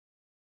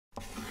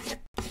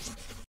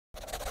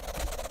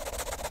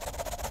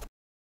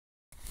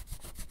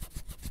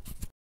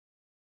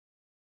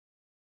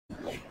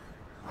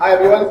Hi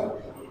everyone,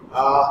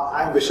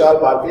 I'm Vishal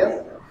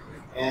Parpia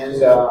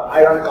and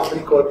I run a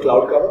company called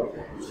CloudCover.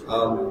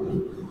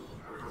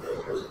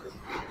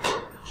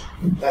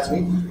 That's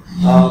me.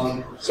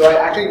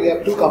 We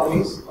have two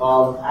companies.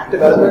 Act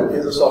Development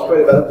is a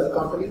software development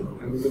company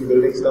and we've been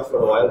building stuff for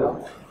a while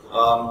now.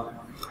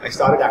 I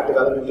started Act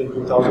Development in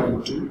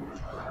 2002,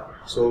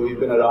 so we've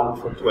been around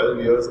for 12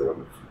 years now.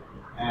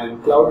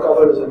 And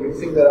CloudCover is a new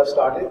thing that I've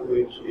started,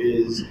 which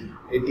is,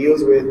 it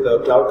deals with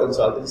cloud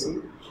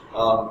consultancy.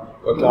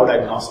 Or cloud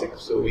agnostic,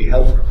 so we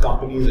help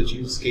companies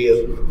achieve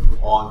scale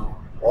on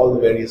all the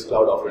various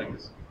cloud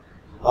offerings.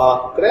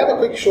 Could I have a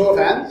quick show of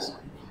hands?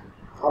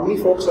 How many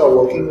folks are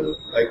working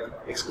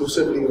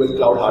exclusively with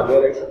cloud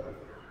hardware right now?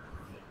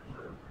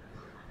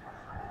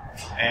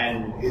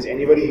 And is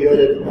anybody here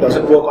that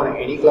doesn't work on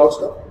any cloud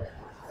stuff?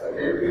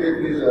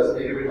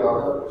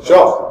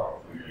 Sure.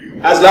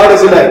 As loud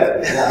as you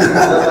like.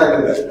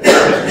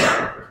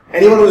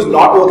 Anyone who's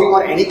not working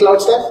on any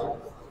cloud stuff?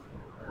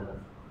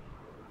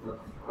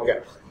 Okay.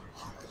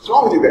 What's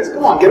wrong with you guys?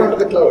 Come on, get onto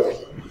the cloud.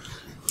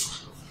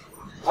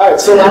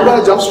 Alright, so I'm going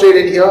to jump straight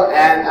in here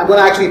and I'm going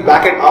to actually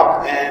back it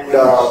up and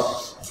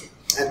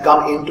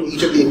come into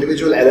each of the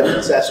individual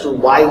elements as to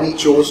why we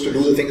chose to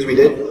do the things we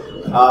did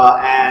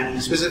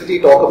and specifically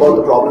talk about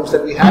the problems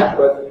that we had.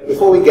 But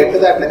before we get to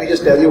that, let me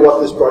just tell you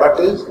what this product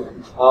is.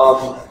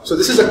 So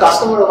this is a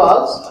customer of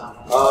ours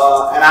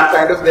and I'm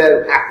kind of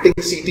their acting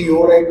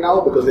CTO right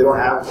now because they don't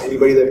have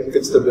anybody that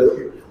fits the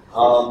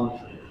bill.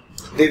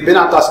 They've been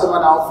our customer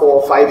now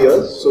for 5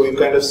 years, so we've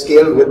kind of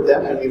scaled with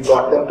them and we've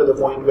got them to the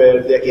point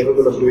where they're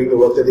capable of doing the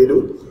work that they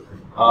do.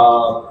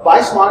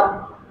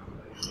 BuySmart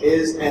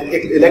is an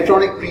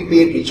electronic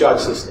prepaid recharge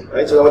system,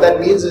 right? So what that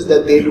means is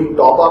that they do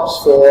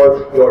top-ups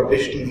for your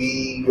Dish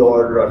TV,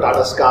 your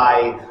Tata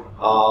Sky,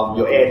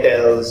 your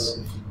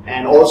Airtels,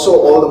 and also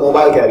all the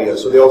mobile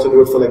carriers. So they also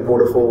do it for like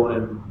Vodafone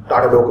and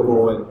Tata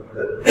Docomo, and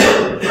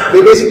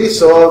they basically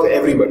serve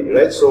everybody,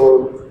 right?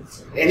 So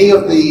any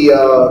of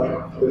the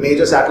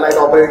major satellite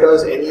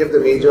operators, any of the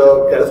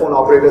major telephone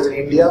operators in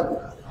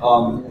India,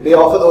 they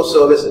offer those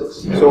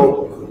services.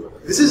 So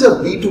this is a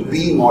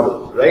B2B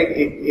model, right?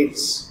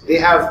 They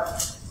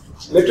have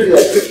literally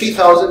like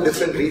 50,000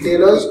 different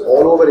retailers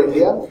all over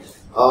India.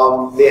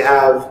 They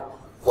have,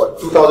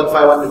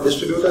 2,500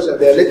 distributors, and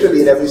they're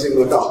literally in every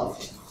single town.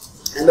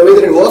 And the way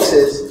that it works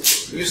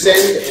is, you send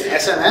an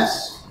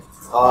SMS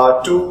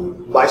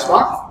to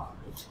BuySmart,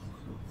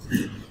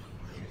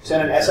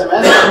 send an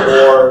SMS,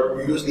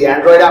 or you use the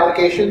Android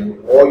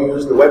application, or you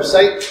use the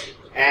website,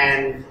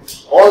 and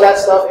all that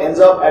stuff ends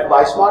up at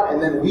BuySmart,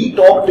 and then we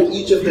talk to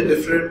each of the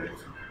different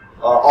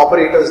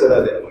operators that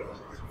are there,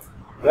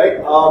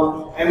 right?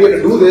 And we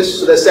have to do this,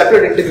 so there's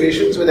separate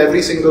integrations with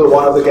every single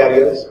one of the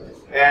carriers,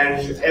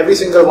 and every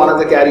single one of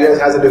the carriers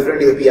has a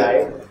different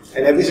API,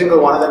 and every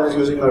single one of them is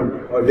using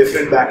a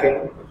different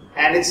backend,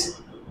 and it's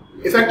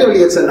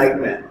a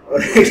nightmare,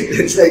 right?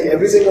 It's like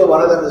every single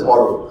one of them is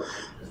horrible.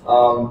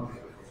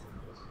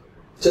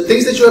 So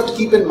things that you have to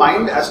keep in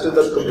mind as to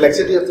the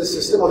complexity of the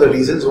system or the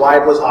reasons why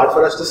it was hard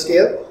for us to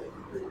scale.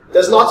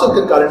 There's lots of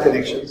concurrent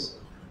connections.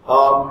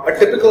 A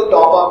typical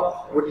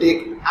top-up would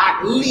take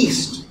at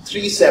least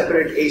 3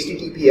 separate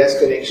HTTPS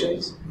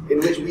connections in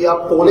which we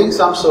are polling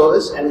some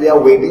service and we are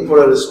waiting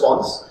for a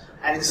response.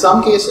 And in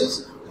some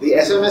cases, the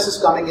SMS is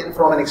coming in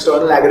from an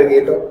external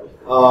aggregator.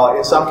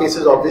 In some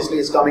cases, obviously,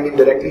 it's coming in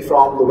directly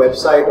from the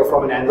website or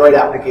from an Android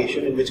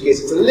application, in which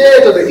case it's a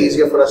little bit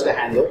easier for us to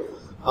handle.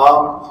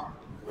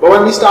 But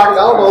when we started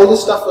out, all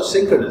this stuff was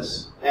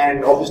synchronous.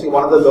 And obviously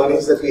one of the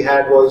learnings that we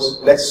had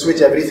was, let's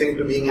switch everything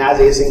to being as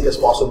async as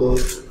possible.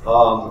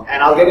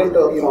 And I'll get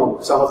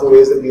into some of the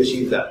ways that we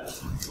achieved that.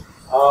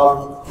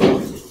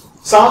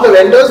 Some of the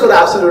vendors were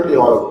absolutely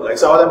horrible. Like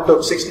some of them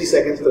took 60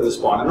 seconds to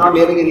respond. I'm not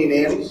naming any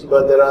names,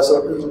 but there are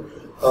certain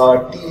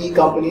TV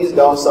companies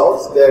down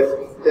south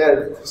that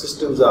their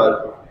systems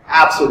are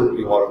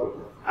absolutely horrible.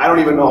 I don't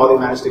even know how they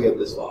managed to get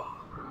this far.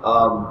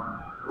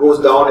 Goes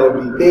down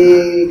every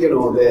day,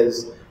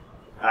 there's...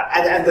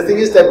 And the thing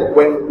is that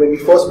when we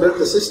first built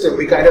the system,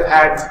 we kind of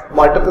had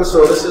multiple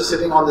services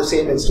sitting on the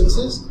same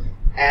instances,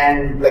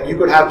 and like you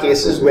could have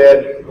cases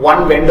where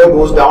one vendor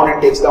goes down and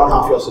takes down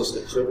half your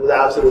system. So it was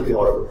absolutely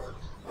horrible.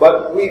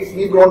 But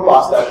we've grown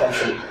past that,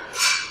 thankfully.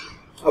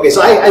 Okay,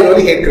 so I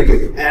really hate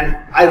cricket, and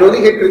I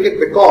really hate cricket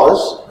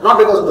because, not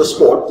because of the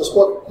sport. The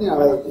sport, we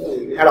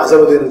had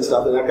Azharuddin and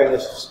stuff, and that kind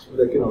of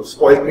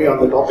spoiled me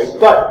on the topic.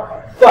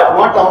 But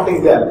not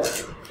counting them.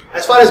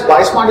 As far as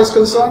BuySmart is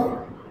concerned,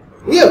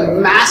 we have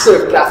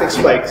massive traffic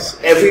spikes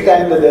every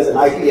time that there's an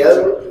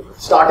IPL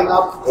starting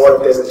up, or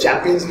there's a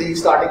Champions League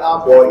starting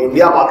up, or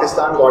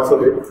India-Pakistan, God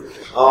forbid.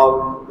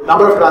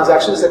 Number of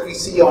transactions that we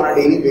see on a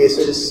daily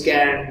basis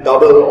can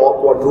double or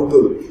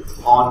quadruple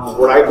on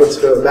what I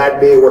consider a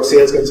bad day, what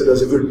sales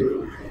considers a good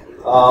day.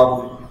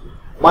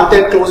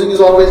 Month-end closing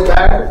is always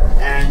bad,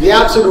 and the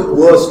absolute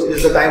worst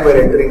is the time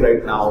we're entering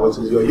right now, which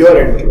is your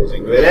year-end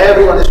closing, where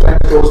everyone is trying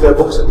to close their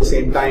books at the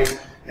same time.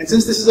 And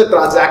since this is a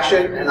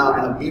transaction and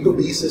a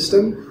B2B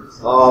system,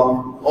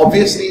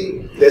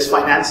 obviously there's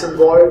finance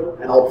involved,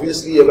 and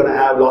obviously you're going to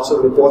have lots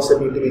of reports that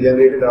need to be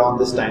generated around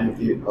this time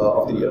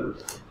of the year.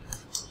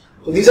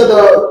 So these are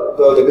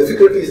the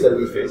difficulties that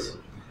we face,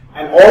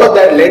 and all of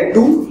that led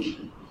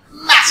to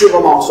massive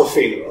amounts of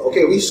failure.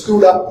 Okay, we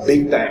screwed up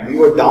big time. We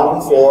were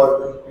down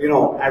for,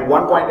 at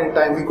one point in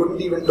time, we couldn't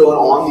even turn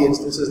on the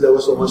instances. There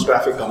was so much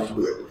traffic coming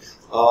to it.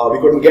 We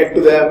couldn't get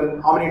to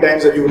them. How many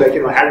times have you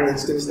had an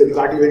instance that you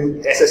can't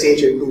even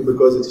SSH into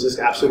because it's just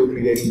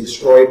absolutely getting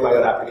destroyed by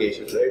your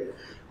applications, right?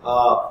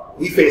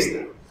 We faced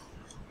that.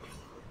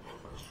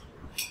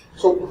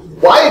 So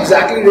why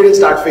exactly did it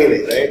start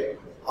failing, right?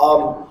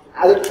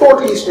 As a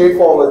totally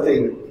straightforward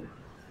thing,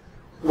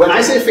 when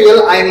I say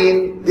fail, I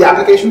mean the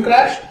application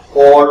crashed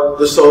or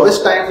the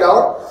service timed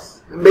out.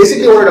 And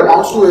basically what it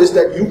amounts to is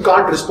that you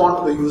can't respond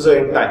to the user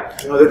in time.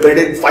 The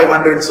dreaded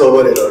 500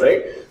 server error,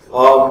 right?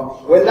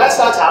 When that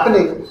starts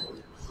happening,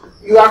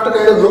 you have to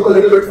kind of look a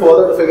little bit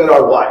further to figure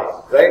out why,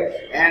 right?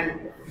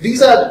 And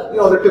these are,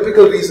 the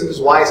typical reasons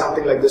why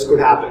something like this could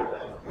happen.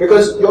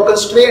 Because you're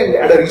constrained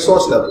at a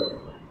resource level,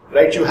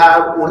 right? You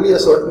have only a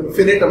certain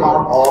finite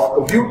amount of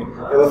compute,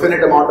 you have a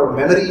finite amount of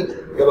memory,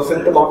 you have a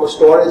finite amount of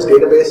storage,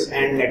 database,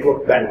 and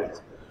network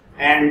bandwidth.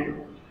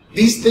 And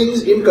these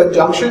things in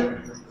conjunction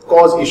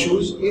cause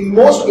issues. In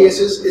most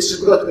cases, it's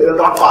just because they're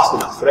not fast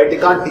enough, right? They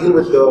can't deal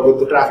with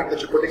the traffic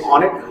that you're putting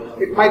on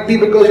it. It might be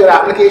because your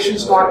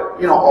application's not,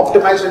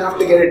 optimized enough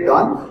to get it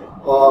done,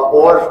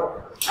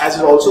 or as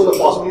is also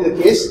possibly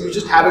the case, you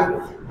just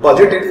haven't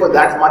budgeted for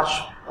that much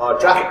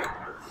traffic.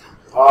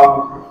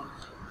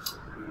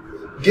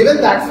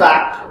 Given that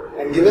fact,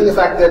 and given the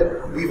fact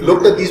that we've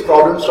looked at these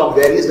problems from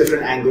various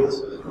different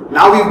angles,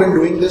 now we've been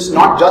doing this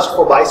not just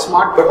for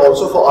BuySmart, but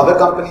also for other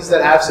companies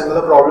that have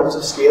similar problems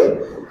of scale.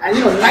 And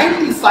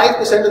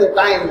 95% of the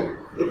time,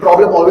 the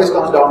problem always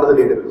comes down to the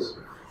database.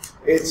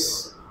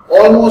 It's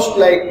almost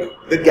like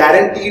the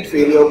guaranteed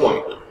failure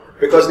point,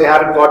 because they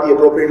haven't got the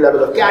appropriate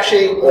level of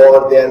caching,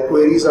 or their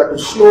queries are too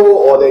slow,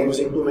 or they're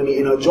using too many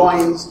inner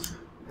joins.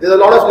 There's a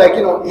lot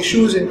of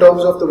issues in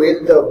terms of the way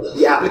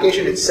the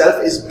application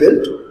itself is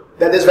built,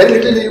 that there's very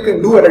little that you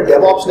can do at a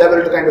DevOps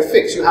level to kind of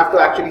fix. You have to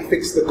actually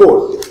fix the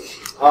code.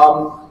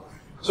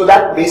 So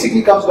that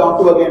basically comes down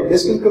to, again,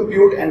 disk and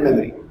compute and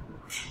memory.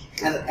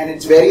 And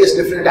it's various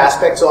different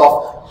aspects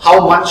of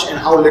how much and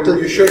how little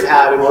you should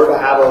have in order to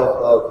have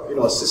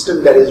a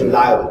system that is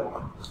reliable.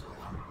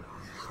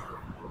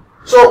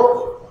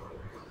 So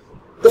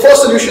the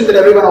first solution that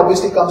everyone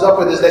obviously comes up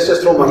with is let's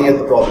just throw money at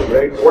the problem,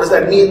 right? What does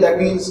that mean? That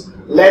means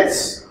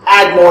let's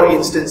add more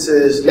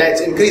instances,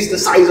 let's increase the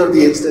size of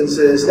the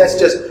instances, let's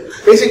just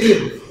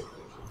basically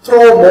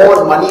throw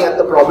more money at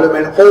the problem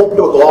and hope to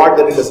God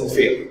that it doesn't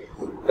fail,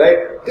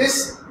 right?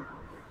 This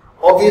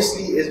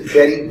obviously is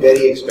very,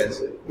 very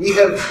expensive.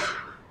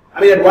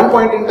 At one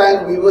point in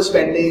time, we were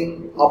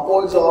spending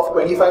upwards of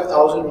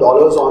 $25,000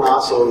 on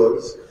our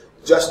servers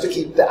just to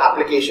keep the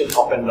application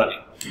up and running.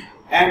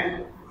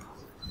 And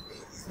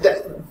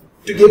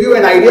to give you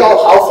an idea of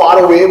how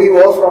far away we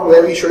were from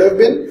where we should have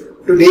been,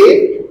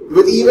 today,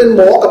 with even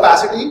more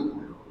capacity,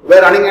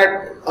 we're running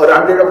at a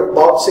run rate of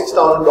about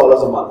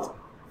 $6,000 a month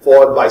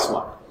for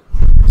BuySmart.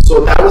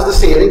 So that was the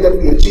saving that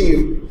we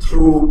achieved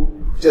through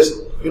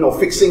just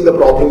fixing the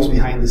problems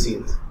behind the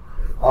scenes.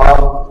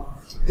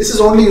 This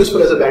is only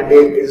useful as a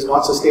band-aid. It is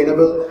not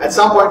sustainable. At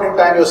some point in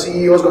time, your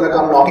CEO is going to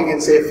come knocking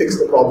and say, fix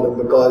the problem,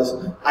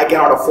 because I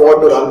cannot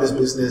afford to run this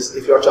business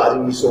if you're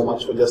charging me so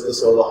much for just the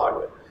server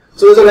hardware.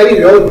 So there's a very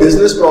real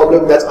business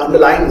problem that's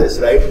underlying this,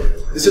 right?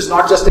 This is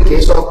not just a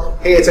case of,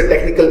 hey, it's a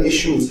technical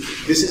issue.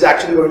 This is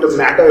actually going to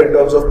matter in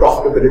terms of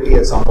profitability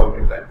at some point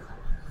in time.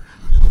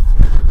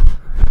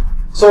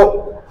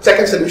 So,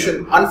 second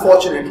solution,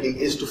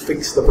 unfortunately, is to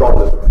fix the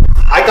problem.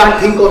 I can't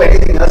think of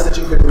anything else that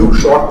you can do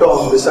short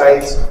term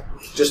besides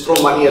just throw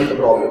money at the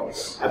problem.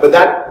 But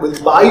that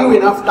will buy you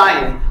enough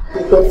time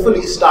to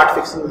hopefully start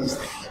fixing these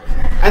things.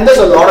 And there's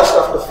a lot of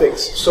stuff to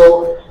fix.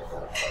 So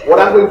what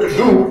I'm going to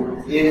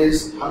do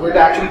is I'm going to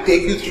actually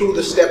take you through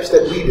the steps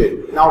that we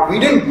did. Now, we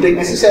didn't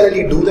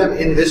necessarily do them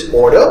in this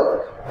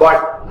order,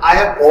 but I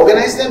have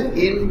organized them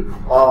in,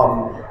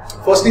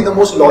 firstly, the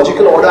most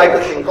logical order I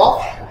could think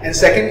of, and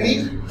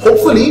secondly,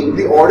 hopefully,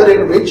 the order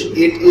in which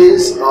it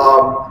is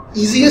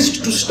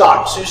easiest to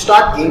start. So you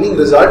start gaining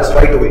results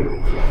right away.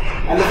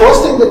 And the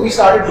first thing that we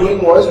started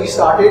doing was we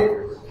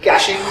started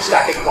caching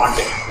static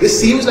content. This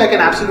seems like an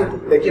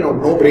absolute,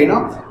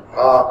 no-brainer.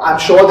 I'm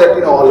sure that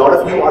a lot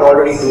of you are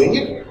already doing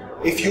it.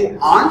 If you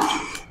aren't,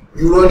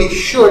 you really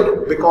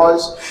should,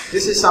 because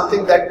this is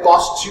something that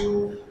costs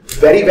you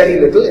very, very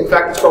little. In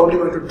fact, it's probably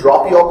going to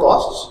drop your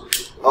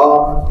costs.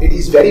 It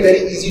is very, very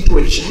easy to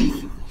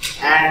achieve,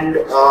 and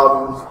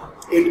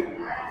it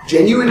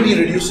genuinely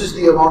reduces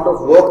the amount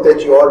of work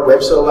that your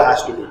web server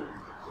has to do.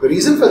 The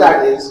reason for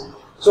that is,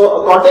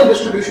 so a content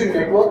distribution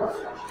network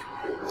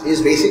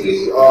is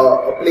basically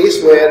a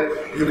place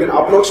where you can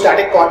upload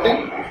static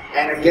content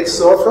and it gets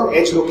served from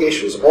edge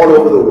locations all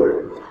over the world.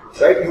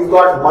 Right? You've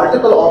got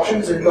multiple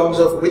options in terms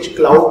of which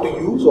cloud to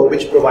use or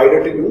which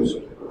provider to use.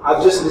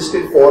 I've just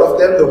listed 4 of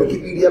them. The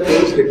Wikipedia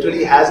page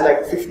literally has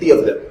like 50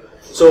 of them.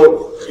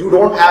 So you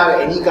don't have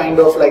any kind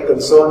of like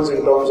concerns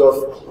in terms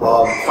of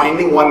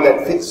finding one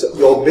that fits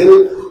your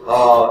bill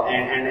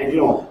and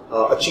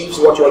achieves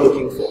what you're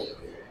looking for.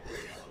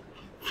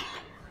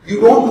 You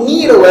don't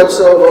need a web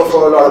server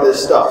for a lot of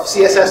this stuff.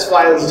 CSS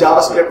files,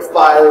 JavaScript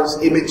files,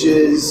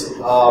 images,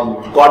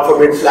 God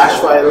forbid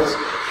Flash files.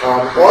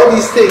 All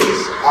these things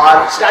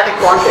are static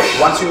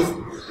content. Once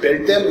you've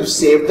built them, you've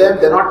saved them,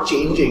 they're not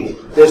changing.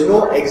 There's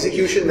no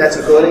execution that's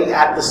occurring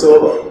at the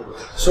server.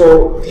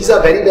 So these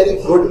are very,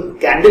 very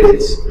good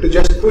candidates to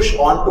just push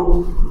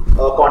onto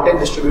a content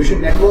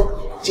distribution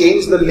network,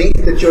 change the link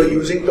that you're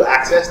using to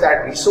access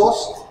that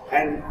resource,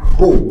 and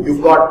boom,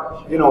 you've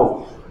got,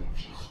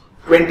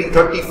 20,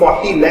 30,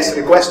 40 less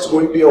requests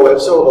going to your web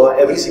server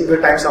every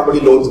single time somebody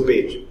loads a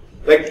page.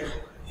 Like,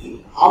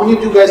 how many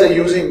of you guys are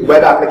using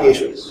web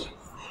applications?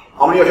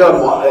 How many of you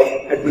are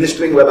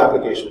administering web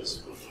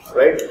applications?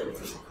 Right?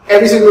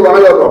 Every single one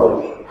of you are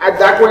probably. At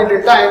that point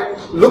in time,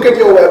 look at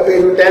your web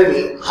page and tell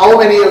me how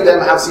many of them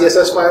have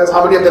CSS files,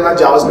 how many of them have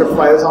JavaScript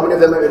files, how many of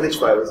them have image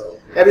files.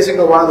 Every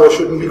single one of those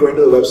shouldn't be going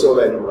to the web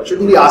server anymore.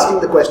 Shouldn't be asking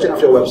the question of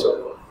your web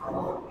server.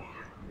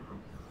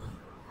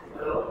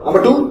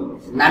 Number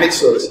two, managed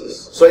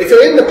services. So if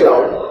you're in the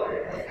cloud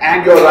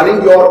and you're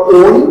running your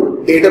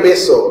own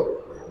database server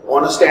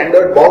on a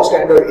standard, bog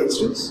standard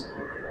instance,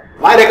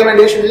 my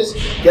recommendation is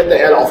get the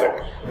hell off it,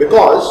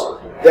 because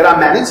there are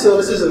managed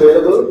services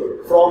available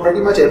from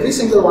pretty much every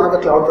single one of the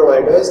cloud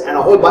providers, and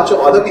a whole bunch of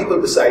other people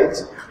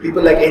besides.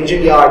 People like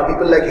EngineYard,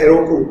 people like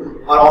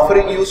Heroku are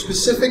offering you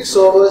specific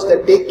servers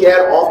that take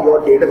care of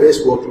your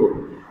database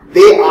workload.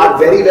 They are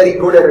very, very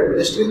good at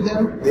administering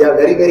them. They are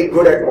very, very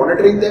good at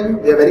monitoring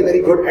them. They are very,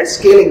 very good at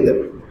scaling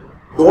them.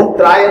 Don't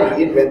try and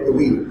reinvent the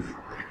wheel.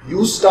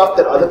 Use stuff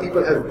that other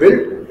people have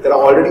built that are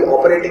already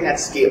operating at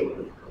scale.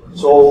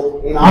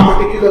 So in our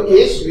particular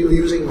case, we were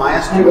using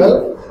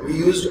MySQL. We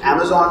used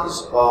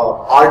Amazon's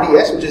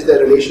RDS, which is their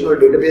relational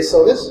database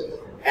service,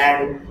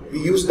 and we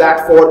used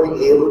that for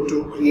being able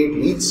to create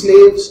read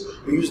slaves.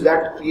 We use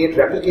that to create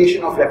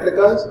replication of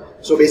replicas.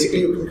 So basically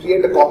you can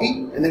create a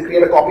copy and then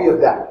create a copy of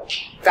that.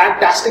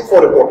 Fantastic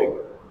for reporting,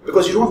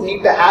 because you don't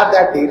need to have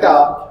that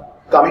data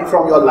coming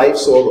from your live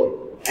server,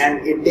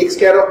 and it takes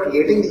care of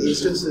creating the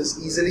instances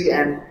easily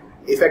and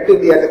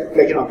effectively at a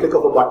click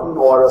of a button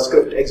or a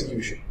script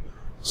execution.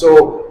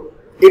 So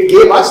it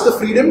gave us the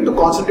freedom to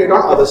concentrate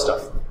on other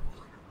stuff.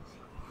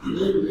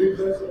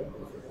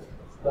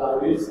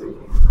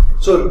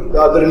 So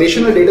the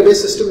relational database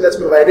system that's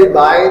provided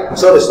by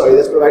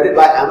that's provided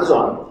by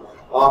Amazon.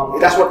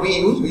 That's what we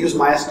use. We use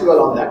MySQL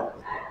on that.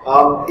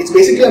 It's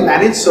basically a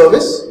managed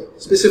service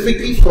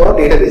specifically for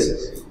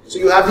databases. So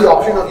you have the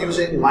option of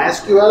using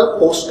MySQL,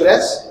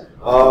 Postgres,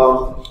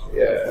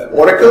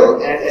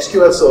 Oracle, and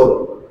SQL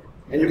Server,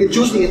 and you can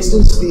choose the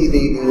instance,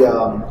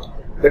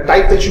 the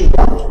type that you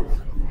want,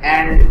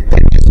 and then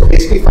just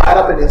basically fire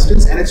up an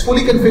instance, and it's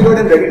fully configured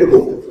and ready to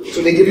go.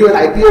 So they give you an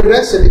IP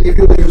address and they give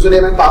you the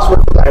username and password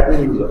for the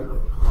admin user.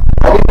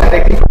 Log in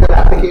directly from your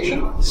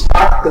application,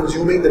 start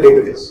consuming the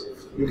database.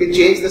 You can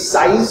change the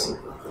size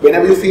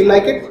whenever you feel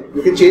like it.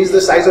 You can change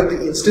the size of the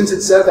instance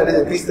itself, that is,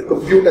 increase the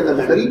compute and the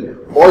memory,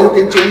 or you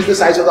can change the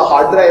size of the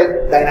hard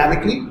drive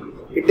dynamically.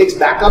 It takes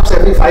backups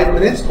every 5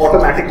 minutes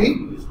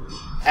automatically,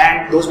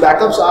 and those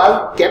backups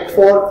are kept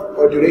for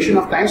a duration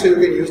of time, so you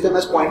can use them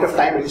as point of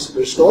time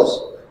restores.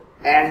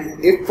 And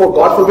if, for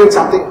God forbid,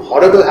 something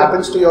horrible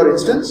happens to your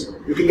instance,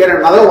 you can get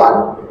another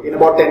one in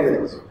about 10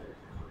 minutes.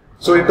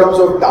 So in terms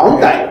of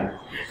downtime,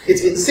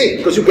 it's insane,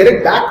 because you get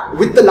it back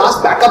with the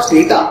last backup's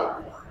data.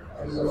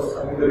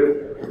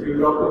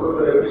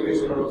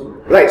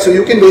 Right, so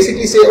you can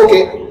basically say,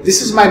 okay,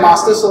 this is my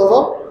master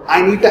server,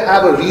 I need to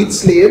have a read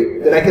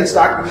slave that I can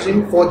start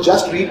using for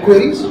just read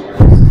queries.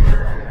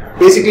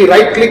 Basically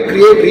right click,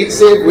 create read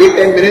slave, wait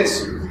 10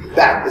 minutes,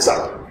 bam, it's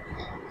up.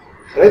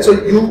 Right, so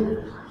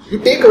you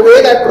take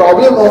away that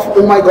problem of,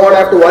 oh my god, I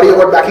have to worry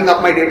about backing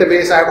up my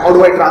database, how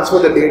do I transfer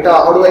the data,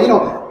 how do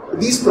I,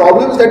 these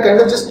problems that kind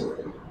of just,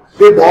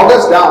 they bog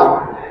us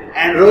down,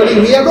 and really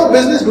we have no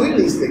business doing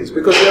these things,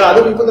 because there are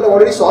other people that have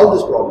already solved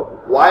this problem.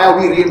 Why are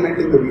we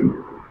reinventing the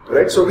wheel?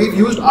 Right, so we've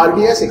used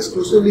RDS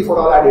exclusively for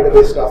all our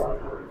database stuff.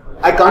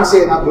 I can't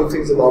say enough good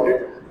things about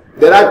it.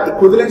 There are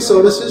equivalent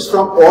services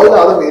from all the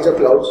other major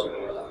clouds,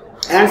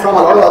 and from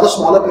a lot of other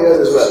smaller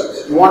players as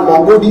well. You want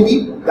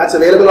MongoDB? That's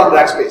available on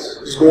Rackspace.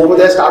 Just go over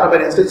there, start up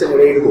an instance, and you're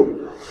ready to go.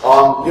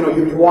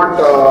 You want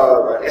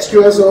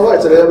SQL Server?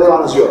 It's available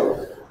on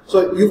Azure.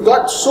 So you've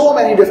got so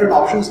many different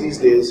options these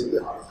days.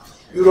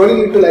 You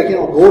really need to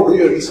go do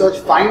your research,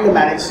 find a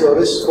managed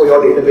service for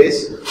your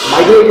database,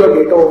 migrate your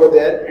data over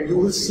there, and you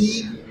will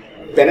see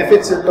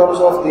benefits in terms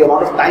of the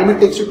amount of time it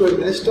takes you to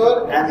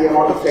administer and the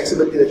amount of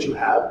flexibility that you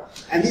have.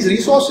 And these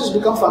resources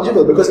become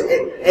fungible, because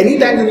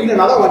anytime you need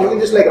another one, you can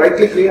just right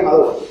click, create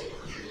another one.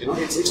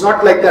 It's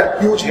not like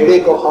that huge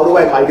headache of how do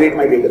I migrate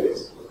my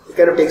database. It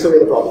kind of takes away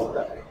the problem of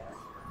that.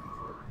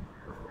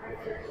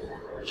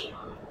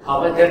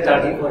 How much they're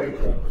charging for it?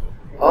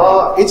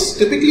 It's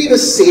typically the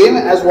same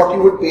as what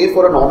you would pay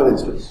for a normal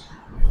instance.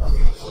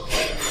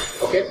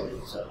 Okay?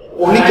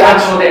 Only I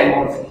don't know the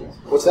amount.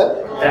 What's that?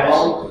 The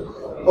amount.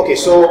 Okay,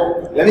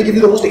 so let me give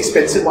you the most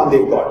expensive one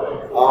they've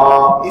got.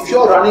 If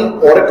you're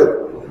running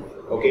Oracle,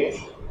 okay,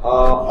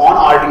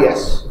 on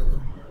RDS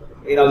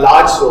in a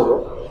large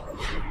server,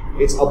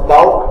 it's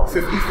about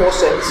 54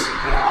 cents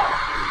an hour.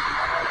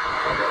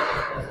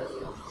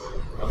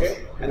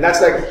 Okay, and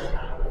that's like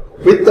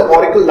with the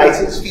Oracle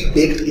license fee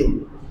baked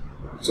in.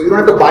 So you don't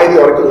have to buy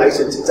the Oracle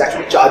license; it's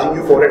actually charging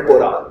you for it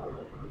per hour.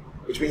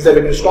 Which means that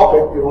when you stop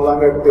it, you no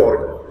longer have to pay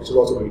Oracle, which is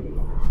also very good.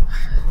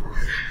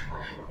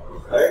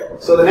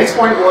 Right? So the next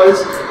point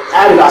was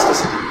add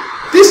elasticity.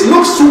 This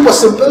looks super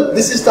simple.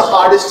 This is the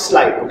hardest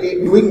slide. Okay,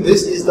 doing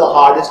this is the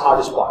hardest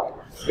part,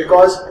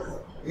 because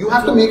you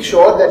have to make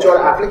sure that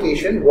your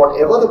application,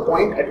 whatever the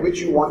point at which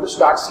you want to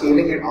start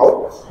scaling it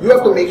out, you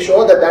have to make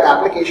sure that that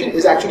application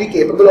is actually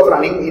capable of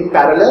running in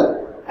parallel.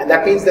 And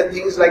that means that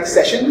things like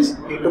sessions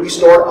need to be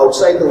stored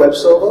outside the web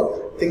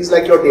server. Things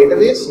like your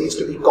database needs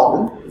to be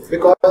common,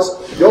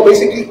 because you're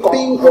basically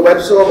copying a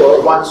web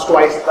server once,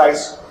 twice,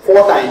 thrice,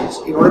 4 times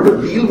in order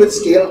to deal with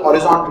scale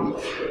horizontally.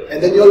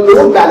 And then you're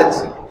load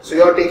balancing. So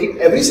you're taking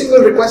every single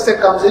request that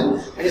comes in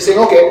and you're saying,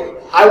 okay,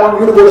 I want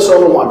you to go to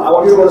server 1, I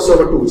want you to go to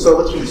server 2,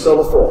 server 3,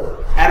 server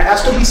 4. And it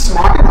has to be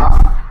smart enough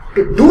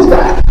to do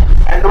that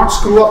and not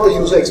screw up the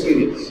user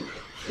experience.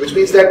 Which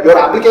means that your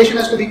application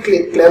has to be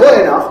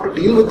clever enough to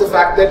deal with the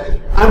fact that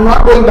I'm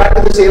not going back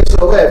to the same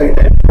server every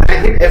time. When I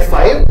hit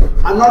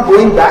F5, I'm not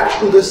going back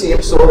to the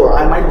same server.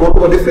 I might go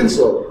to a different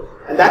server.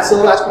 And that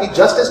server has to be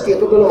just as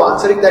capable of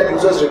answering that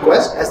user's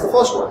request as the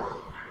first one.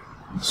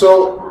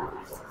 So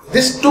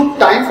this took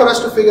time for us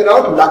to figure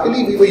out.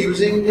 Luckily, we were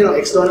using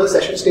external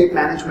session state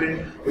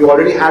management. We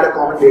already had a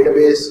common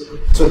database.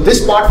 So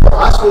this part for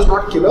us was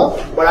not killer,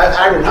 but I've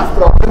had enough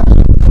problems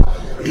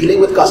dealing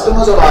with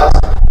customers of ours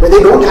where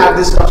they don't have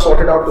this stuff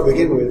sorted out to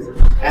begin with,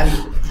 and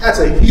that's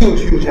a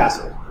huge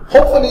hassle.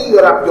 Hopefully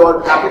your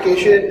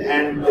application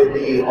and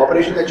the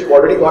operation that you've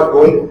already got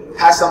going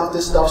has some of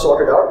this stuff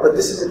sorted out, but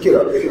this is a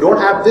killer. If you don't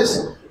have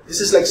this,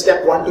 this is like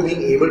step 1 to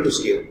being able to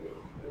scale.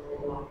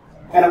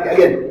 And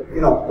again,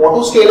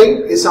 auto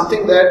scaling is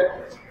something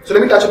that, so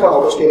let me touch upon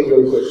auto scaling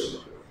really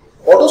quick.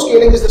 Auto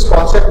scaling is this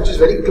concept which is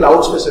very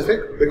cloud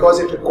specific because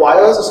it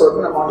requires a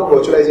certain amount of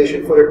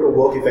virtualization for it to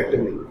work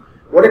effectively.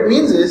 What it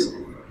means is,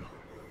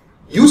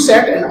 you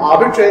set an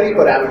arbitrary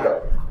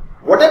parameter,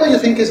 whatever you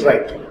think is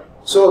right.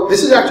 So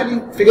this is actually,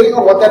 figuring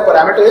out what that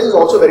parameter is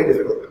also very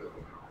difficult.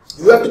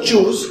 You have to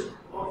choose,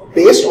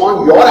 based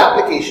on your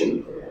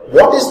application,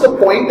 what is the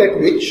point at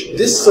which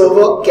this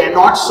server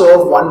cannot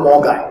serve one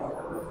more guy.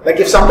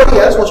 Like if somebody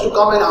else was to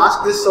come and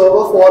ask this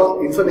server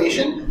for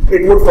information,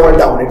 it would fall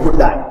down, it would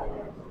die.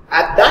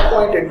 At that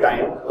point in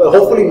time,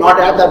 hopefully not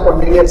at that point,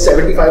 maybe at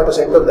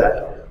 75% of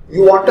that,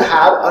 you want to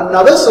have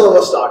another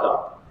server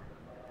startup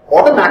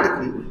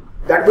automatically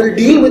that will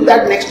deal with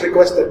that next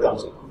request that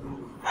comes in.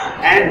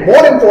 And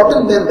more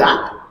important than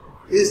that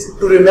is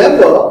to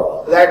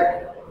remember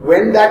that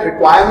when that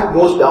requirement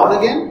goes down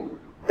again,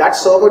 that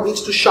server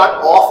needs to shut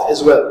off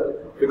as well,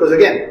 because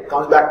again, it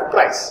comes back to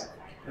price,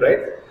 right?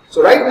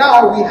 So right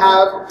now we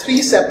have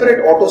 3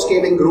 separate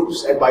auto-scaling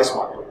groups at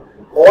BuySmart,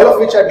 all of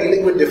which are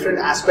dealing with different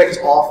aspects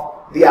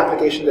of the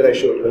application that I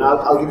showed you. And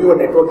I'll give you a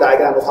network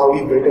diagram of how we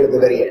built it at the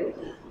very end.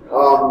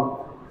 You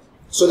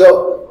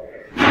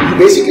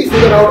basically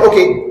figure out,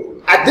 okay,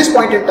 at this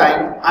point in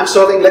time, I'm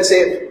serving, let's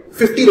say,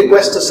 50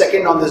 requests a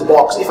second on this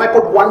box. If I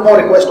put one more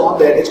request on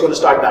there, it's going to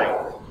start dying.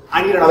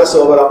 I need another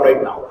server up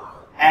right now.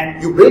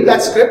 And you build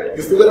that script,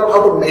 you figure out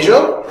how to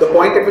measure the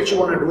point at which you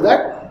want to do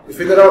that, you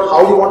figure out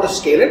how you want to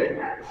scale it,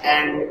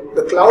 and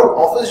the cloud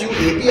offers you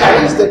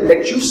APIs that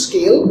let you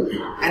scale,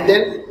 and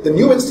then the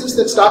new instance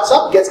that starts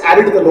up gets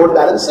added to the load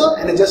balancer,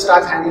 and it just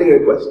starts handling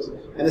requests.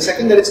 And the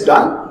second that it's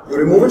done, you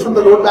remove it from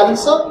the load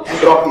balancer and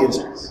drop the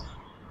instance.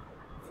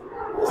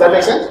 Does that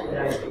make sense?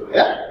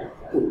 Yeah?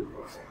 Cool.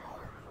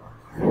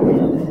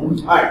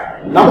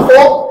 Alright, number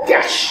 4,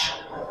 cache.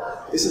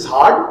 This is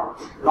hard.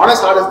 Not as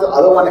hard as the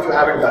other one if you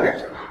haven't done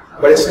it,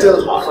 but it's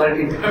still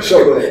hard.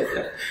 Sure, go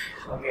ahead.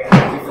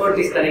 Okay, before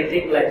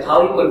disconnecting, like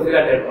how you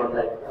configure that one?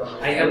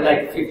 Like I have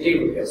like 50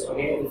 requests.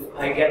 Okay, if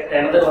I get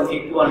another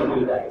 151, it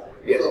will die.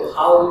 Yes. So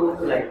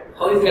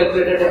how you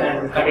calculate it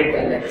and cut it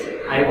down?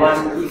 Like I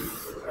want if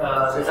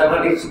the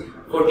server is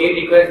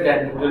 48 requests,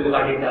 then it will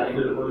cut it down. It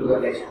will go to the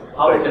next.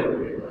 How it will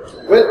do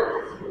it? Well,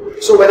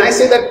 so when I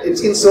say that it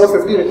can serve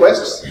 50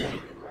 requests,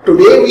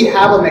 today we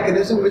have a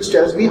mechanism which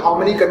tells me how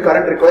many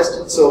concurrent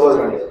requests each server is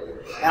running.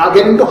 And I'll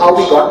get into how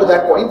we got to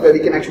that point where we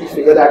can actually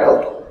figure that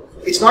out.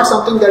 It's not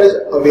something that is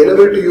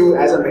available to you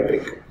as a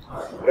metric,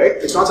 right?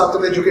 It's not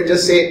something that you can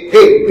just say,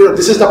 hey,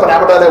 this is the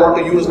parameter that I want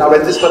to use. Now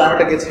when this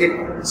parameter gets hit,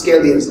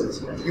 scale the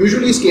instance.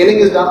 Usually scaling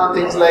is done on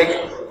things like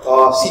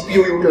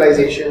CPU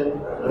utilization,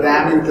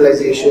 RAM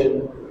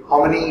utilization,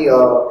 how many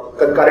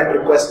concurrent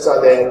requests are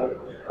there.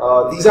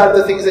 These are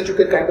the things that you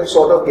can kind of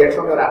sort of get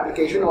from your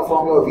application or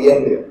from your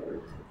VM layer.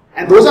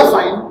 And those are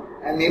fine,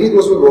 and maybe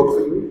those will work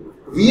for you.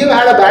 We have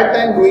had a bad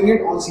time doing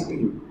it on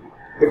CPU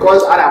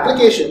because our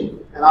application,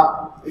 and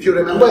if you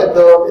remember at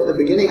the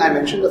beginning, I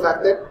mentioned the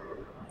fact that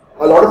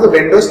a lot of the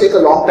vendors take a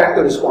long time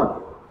to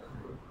respond.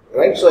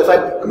 right? So if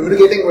I'm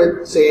communicating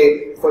with,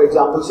 say, for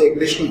example, say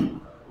Dish TV,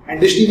 and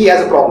Dish TV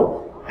has a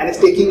problem, and it's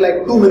taking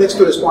like 2 minutes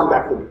to respond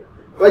back to me.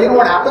 Well, you know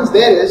what happens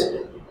there is,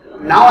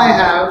 now I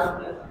have,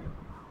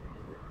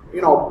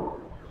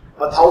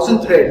 1,000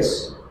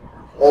 threads,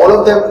 all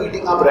of them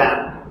eating up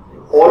RAM,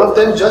 all of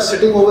them just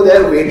sitting over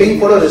there waiting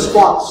for a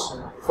response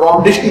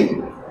from Dish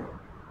TV.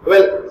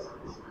 Well,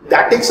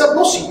 that takes up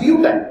no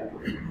CPU time,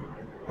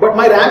 but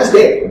my RAM is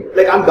dead.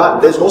 Like, I'm done.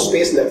 There's no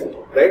space left,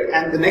 right?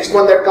 And the next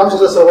one that comes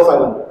is a server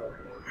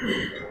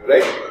 500,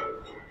 right?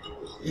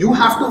 You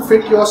have to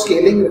fit your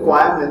scaling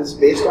requirements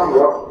based on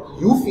what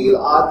you feel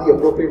are the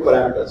appropriate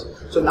parameters.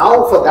 So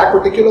now for that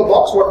particular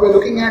box, what we're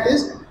looking at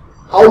is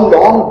how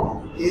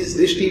long is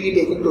Dish TV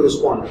taking to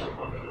respond.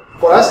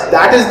 For us,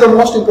 that is the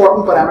most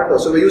important parameter.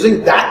 So we're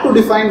using that to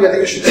define whether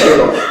you should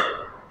scale or not.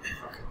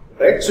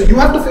 Right? So you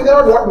have to figure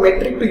out what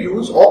metric to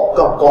use or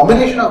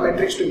combination of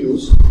metrics to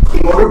use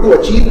in order to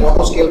achieve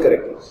auto scale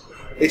correctly.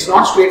 It's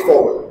not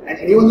straightforward, and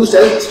anyone who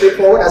says it's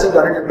straightforward hasn't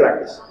done it in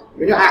practice.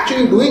 When you're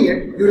actually doing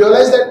it, you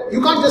realize that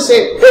you can't just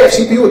say, hey, if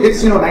CPU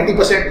hits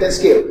 90%, then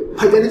scale.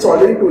 But then it's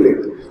already too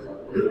late.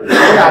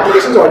 The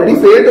application's already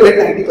failed to hit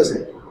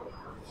 90%.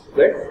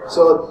 Right?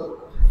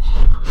 So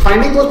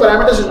finding those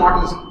parameters is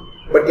not easy,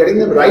 but getting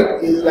them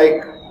right is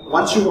like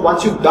once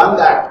you've done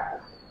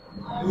that,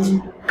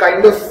 you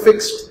kind of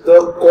fixed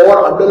the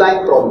core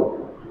underlying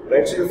problem.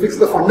 Right? So you fix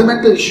the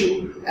fundamental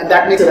issue, and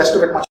that makes the rest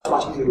of it much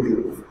easier to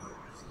deal with.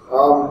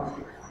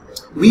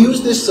 We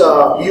use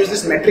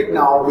this metric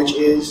now, which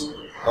is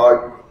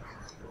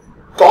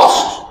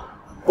cost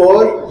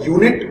per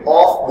unit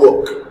of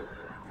work,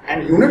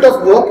 and unit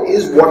of work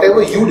is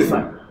whatever you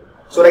define.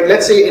 So, like,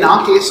 let's say in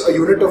our case, a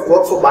unit of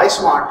work for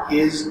BuySmart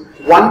is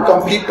one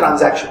complete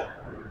transaction,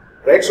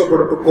 right? So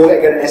to go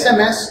get an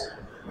SMS,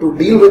 to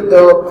deal with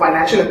the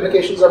financial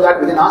implications of that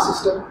within our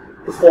system,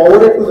 to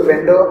forward it to the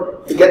vendor,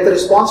 to get the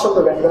response from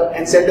the vendor,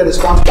 and send the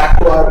response back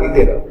to our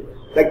retailer.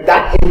 Like,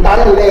 that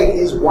entire leg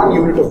is one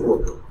unit of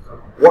work.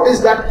 What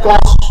is that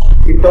cost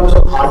in terms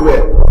of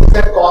hardware? What is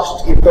that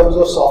cost in terms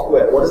of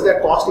software? What is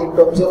that cost in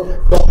terms of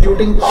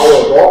computing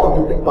power, raw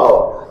computing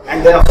power?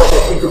 And then, of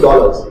course, into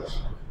dollars.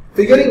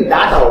 Figuring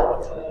that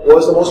out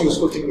was the most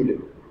useful thing we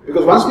did.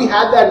 Because once we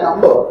had that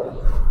number,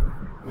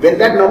 when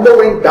that number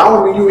went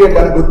down, we knew we had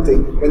done a good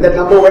thing. When that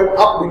number went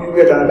up, we knew we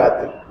had done a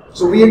bad thing.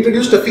 So we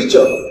introduced a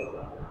feature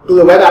to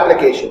the web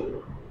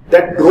application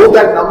that drove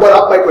that number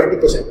up by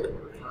 20%.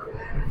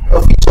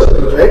 A feature,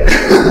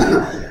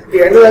 right?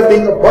 It ended up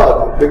being a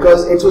bug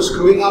because it was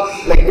screwing up.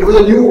 Like, it was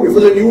a new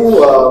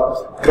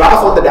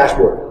graph on the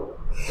dashboard,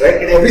 right?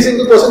 And every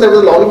single person that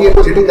was logging in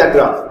was hitting that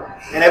graph,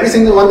 and every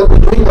single one that was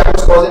doing that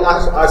was causing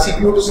our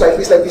CPU to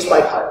slightly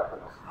spike higher.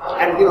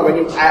 And when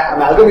you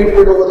amalgamated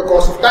it over the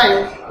course of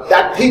time,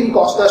 that thing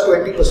cost us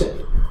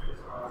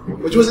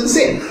 20%, which was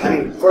insane. I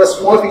mean, for a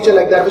small feature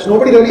like that, which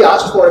nobody really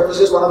asked for, it was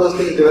just one of those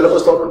things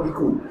developers thought would be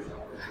cool,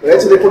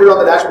 right? So they put it on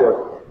the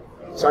dashboard,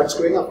 started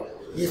screwing up.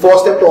 We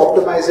forced them to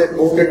optimize it,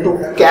 moved it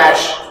to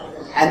cache,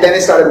 and then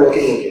it started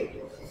working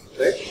okay,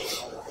 right?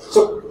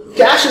 So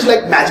cache is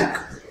like magic,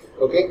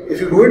 okay?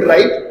 If you do it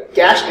right,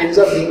 cache ends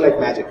up being like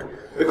magic,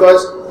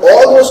 because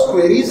all those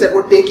queries that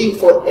were taking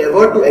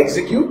forever to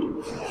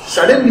execute,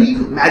 suddenly,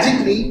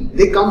 magically,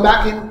 they come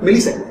back in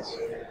milliseconds,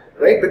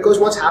 right? Because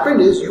what's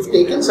happened is you've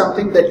taken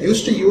something that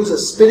used to use a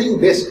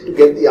spinning disk to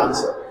get the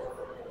answer,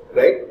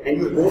 right? And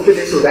you've moved it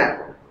into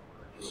RAM.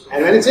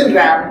 And when it's in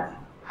RAM,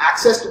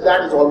 access to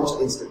that is almost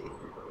instant.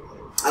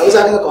 I was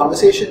having a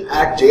conversation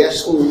at JS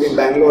School in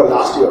Bangalore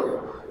last year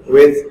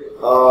with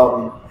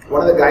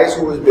one of the guys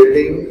who was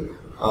building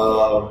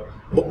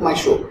Book My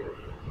Show,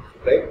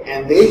 right?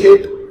 And they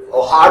hit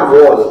a hard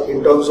wall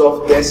in terms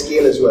of their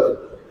scale as well.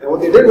 And what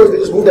they did was they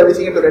just moved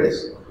everything into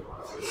Redis.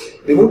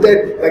 They moved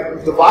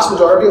like the vast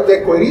majority of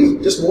their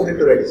queries just moved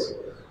into Redis.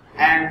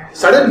 And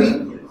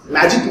suddenly,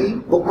 magically,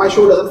 Book My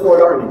Show doesn't fall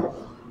down anymore,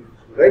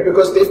 right?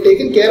 Because they've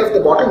taken care of the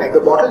bottleneck.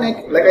 The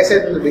bottleneck, like I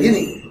said in the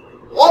beginning,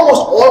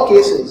 almost all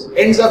cases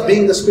ends up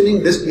being the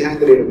spinning disk behind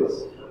the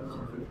database.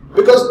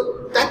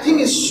 Because that thing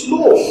is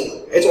slow.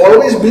 It's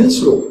always been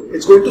slow.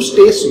 It's going to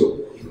stay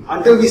slow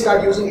until we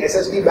start using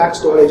SSD backed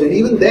storage, and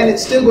even then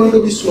it's still going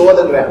to be slower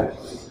than RAM,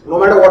 no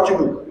matter what you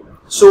do.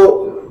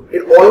 So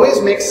it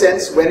always makes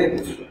sense when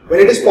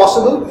it is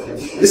possible.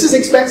 This is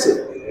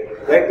expensive,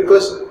 right?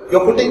 Because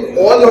you're putting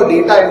all your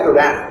data into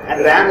RAM,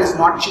 and RAM is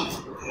not cheap,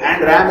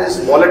 and RAM is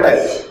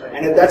volatile,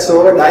 and if that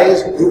server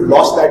dies, you've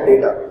lost that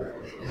data.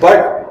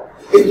 But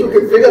if you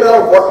can figure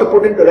out what to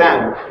put into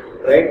RAM,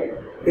 right,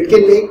 it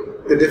can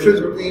make the difference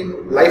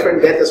between life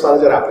and death as far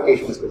as your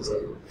application is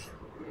concerned.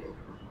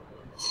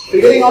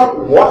 Figuring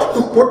out what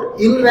to put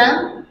in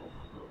RAM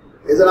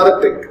is another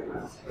trick,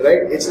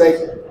 right? It's like,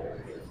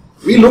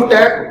 we looked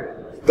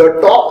at the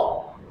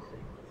top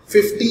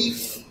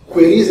 50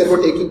 queries that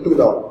were taking too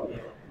long.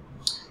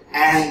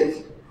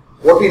 And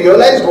what we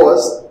realized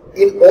was,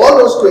 in all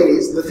those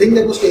queries, the thing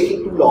that was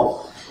taking too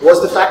long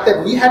was the fact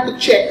that we had to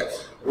check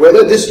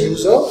whether this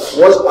user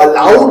was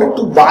allowed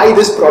to buy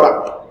this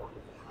product.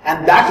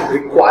 And that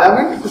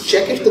requirement to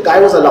check if the guy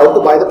was allowed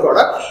to buy the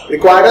product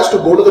required us to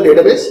go to the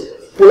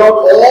database, pull out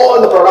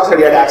all the products that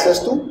he had access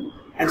to,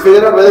 and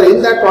figure out whether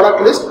in that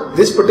product list,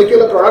 this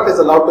particular product is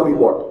allowed to be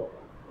bought.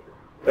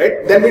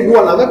 Right? Then we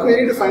do another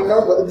query to find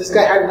out whether this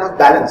guy had enough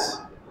balance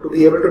to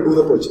be able to do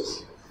the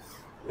purchase.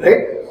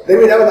 Right? Then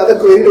we have another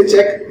query to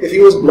check if he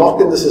was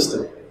blocked in the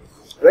system.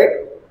 Right?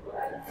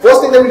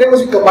 First thing that we did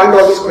was we combined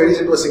all these queries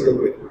into a single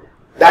query.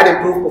 That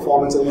improved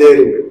performance and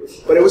layering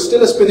it. But it was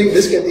still a spinning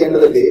disk at the end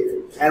of the day.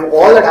 And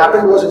all that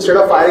happened was instead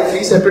of firing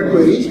 3 separate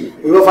queries,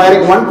 we were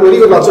firing one query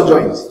with lots of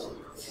joins.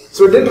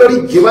 So it didn't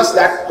really give us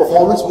that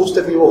performance boost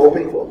that we were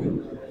hoping for.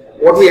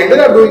 What we ended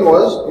up doing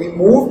was we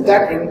moved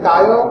that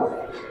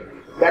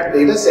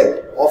data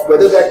set of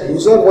whether that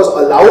user was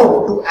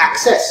allowed to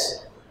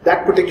access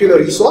that particular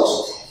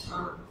resource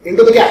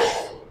into the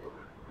cache.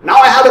 Now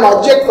I have an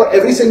object for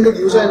every single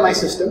user in my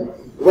system.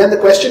 When the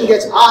question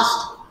gets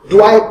asked,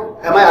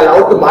 am I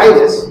allowed to buy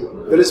this?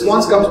 The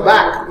response comes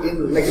back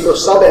in like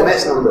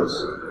sub-MS numbers.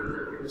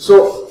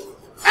 So,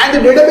 and the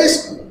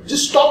database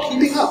just stopped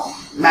heating up.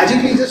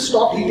 Magically just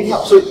stopped heating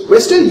up. So we're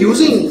still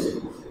using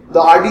the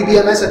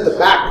RDBMS at the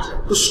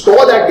back to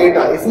store that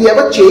data. If we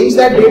ever change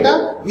that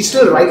data, we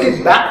still write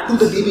it back to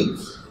the DB.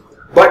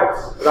 But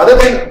rather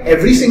than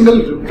every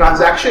single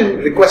transaction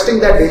requesting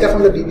that data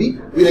from the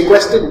DB, we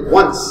request it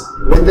once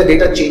when the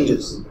data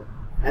changes.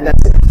 And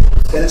that's it.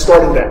 Then it's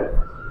stored in RAM.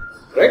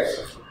 Right?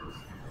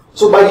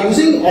 So by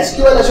using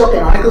SQL as your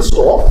canonical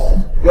store,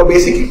 you're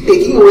basically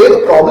taking away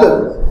the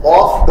problem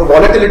of the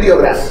volatility of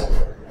RAM.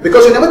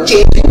 Because you're never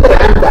changing the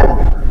RAM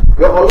value.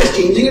 You're always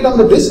changing it on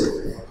the disk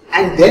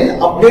and then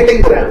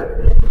updating the RAM.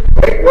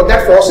 Right? What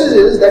that forces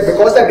is that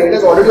because that data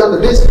is already on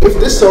the disk, if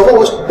this server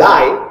was to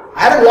die, I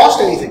haven't lost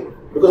anything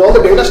because all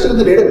the data is still in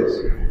the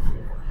database.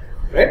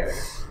 Right?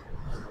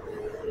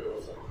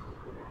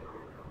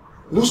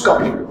 Loose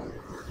coupling.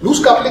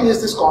 Loose coupling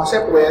is this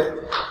concept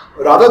where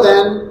rather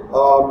than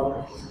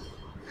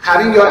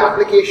having your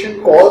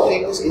application call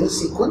things in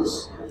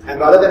sequence, and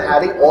rather than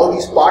having all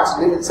these parts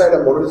live inside a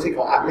monolithic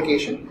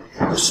application,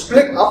 you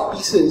split up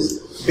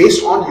pieces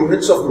based on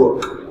units of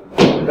work.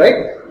 Right?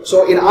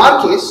 So in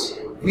our case,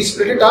 we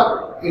split it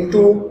up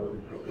into,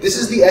 this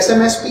is the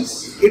SMS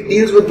piece. It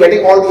deals with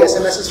getting all the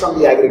SMSs from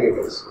the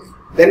aggregators.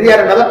 Then we had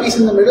another piece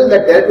in the middle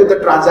that dealt with the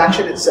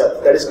transaction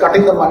itself, that is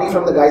cutting the money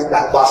from the guy's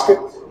basket,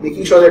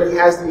 making sure that he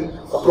has the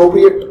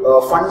appropriate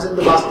funds in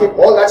the basket.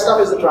 All that stuff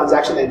is the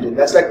transaction engine.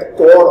 That's like the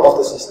core of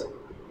the system.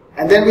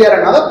 And then we had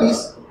another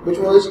piece which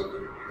was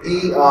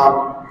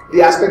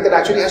the aspect that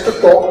actually has to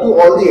talk to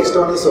all the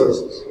external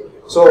services.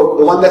 So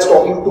the one that's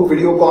talking to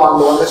Videocon,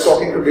 the one that's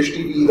talking to Dish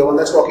TV, the one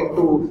that's talking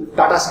to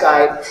Tata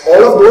Sky,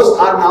 all of those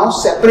are now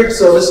separate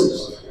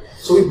services.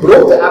 So we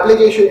broke the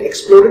application,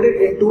 exploded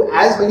it into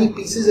as many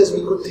pieces as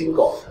we could think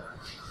of.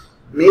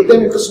 Made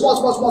them into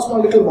small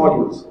little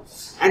modules.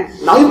 And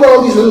now you've got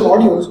all these little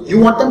modules, you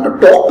want them to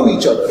talk to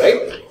each other,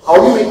 right? How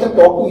do you make them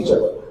talk to each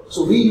other?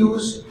 So we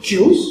use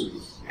queues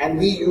and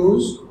we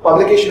use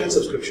publication and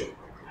subscription.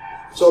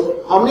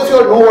 So how many of you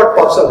all know what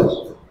PubSub is?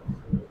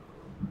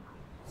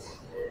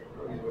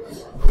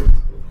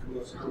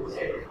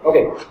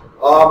 Okay.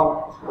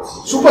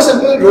 Super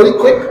simple, really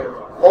quick.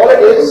 All it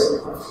is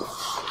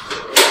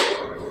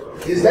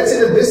let's say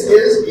that this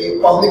is a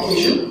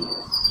publication.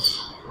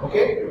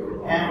 Okay.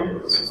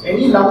 And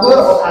any number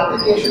of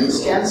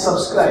applications can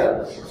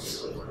subscribe.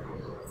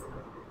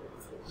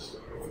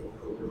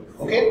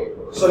 Okay,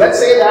 so let's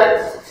say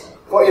that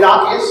in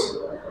our case,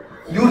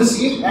 you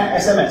received an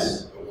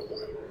SMS,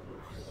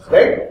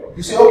 right?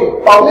 You say,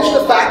 okay, publish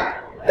the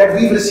fact that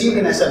we've received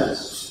an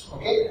SMS.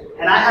 Okay,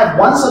 and I have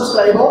one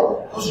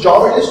subscriber whose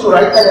job it is to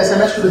write that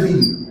SMS to the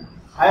DB.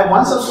 I have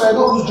one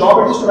subscriber whose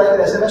job it is to write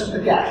that SMS to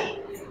the cache.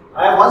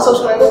 I have one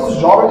subscriber whose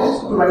job it is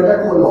to write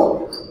that to a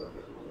log.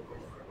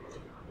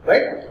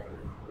 Right?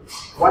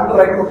 One to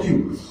write to a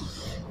queue.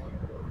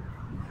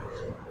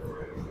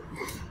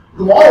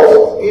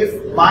 Tomorrow,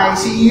 if my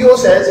CEO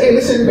says, hey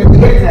listen, when we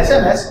get an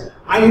SMS,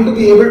 I need to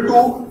be able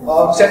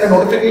to send a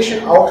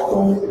notification out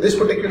to this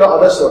particular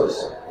other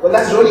service. Well,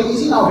 that's really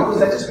easy now because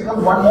that just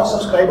becomes one more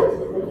subscriber.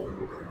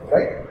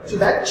 Right? So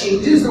that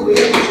changes the way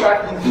you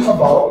start thinking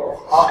about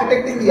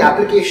architecting the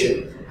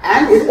application,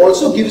 and it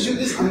also gives you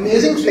this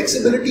amazing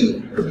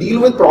flexibility to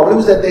deal with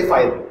problems that they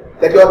find,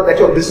 that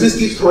your business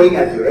keeps throwing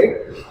at you, right?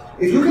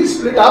 If you can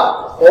split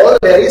up all the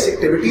various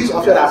activities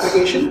of your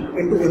application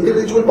into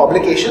individual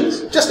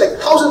publications, just like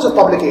thousands of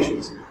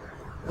publications.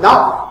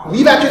 Now,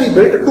 we've actually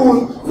built a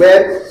tool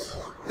where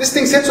this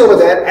thing sits over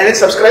there and it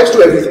subscribes to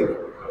everything,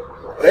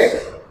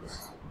 right?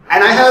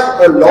 And I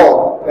have a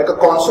log, like a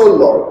console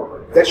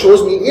log, that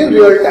shows me in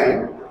real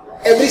time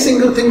every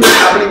single thing that's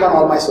happening on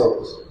all my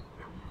servers,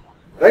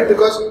 right?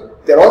 Because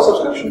they're all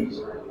subscriptions,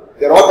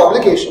 they're all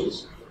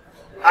publications.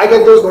 I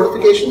get those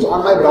notifications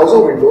on my browser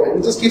window and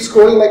it just keeps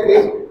scrolling like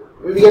crazy.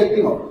 We get,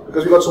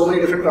 because we got so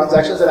many different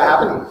transactions that are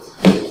happening.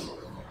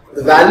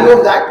 The value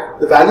of that,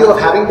 the value of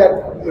having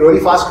that really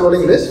fast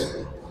scrolling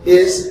list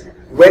is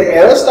when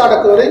errors start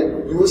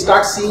occurring, you will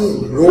start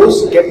seeing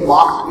rows get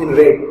marked in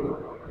red.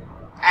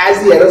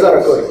 as the errors are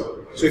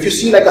occurring. So if you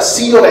see like a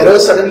sea of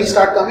errors suddenly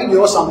start coming, you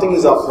know something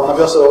is up, one of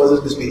your servers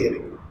is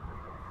misbehaving.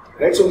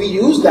 Right? So we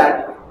use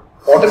that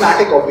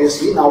automatic,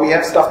 obviously. Now we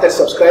have stuff that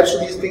subscribes to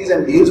these things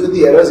and deals with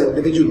the errors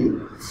individually.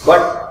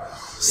 But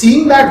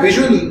seeing that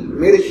visually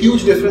made a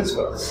huge difference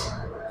for us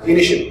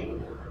initially.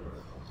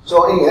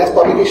 So anyway, that's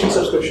publication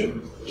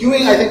subscription.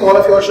 Queuing, I think all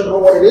of you all should know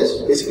what it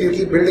is. Basically, you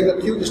keep building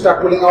a queue, you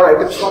start pulling out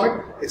items from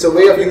it. It's a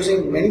way of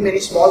using many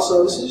small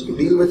services to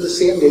deal with the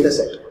same data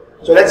set.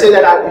 So let's say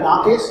that in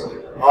our case,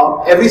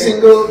 every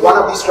single one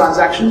of these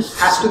transactions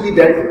has to be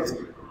dealt with.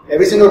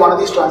 Every single one of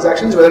these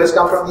transactions, whether it's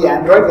come from the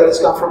Android, whether it's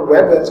come from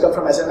web, whether it's come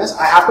from SMS,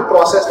 I have to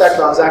process that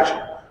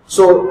transaction.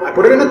 So I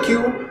put it in a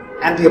queue,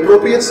 and the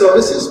appropriate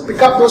services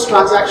pick up those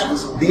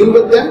transactions, deal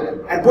with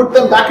them, and put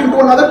them back into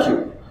another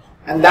queue.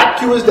 And that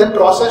queue is then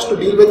processed to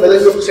deal with whether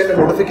you have to send a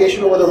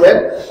notification over the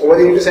web, or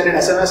whether you need to send an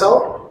SMS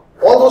out.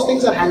 All those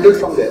things are handled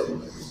from there.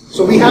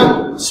 So we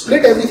have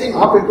split everything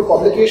up into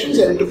publications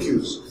and into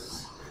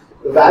queues.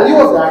 The value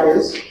of that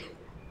is,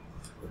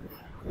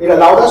 it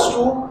allowed us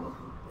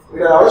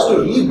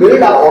to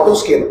rebuild our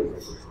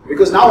autoscaler.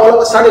 Because now all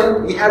of a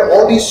sudden, we had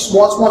all these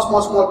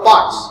small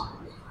parts.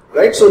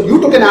 Right? So you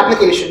took an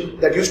application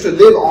that used to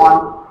live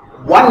on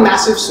one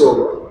massive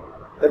server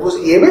that was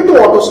able to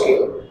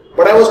autoscale,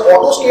 but I was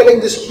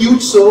autoscaling this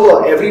huge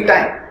server every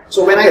time.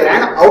 So when I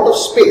ran out of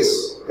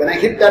space, when I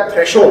hit that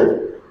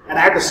threshold and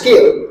I had to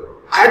scale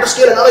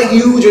another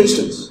huge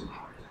instance.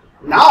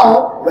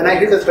 Now, when I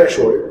hit the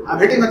threshold, I'm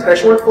hitting a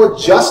threshold for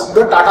just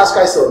the Tata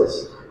Sky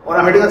service, or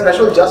I'm hitting a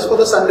threshold just for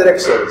the SunDirect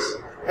service.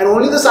 And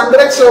only the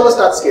SunDirect server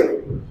starts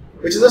scaling,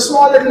 which is a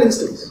small little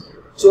instance.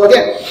 So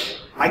again,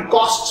 my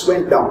costs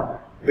went down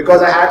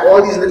because I had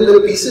all these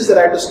little pieces that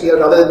I had to scale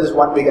rather than this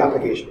one big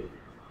application.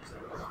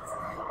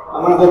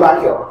 I'm going to go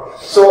back here.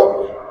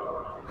 So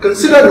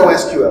consider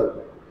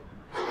NoSQL.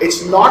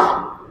 It's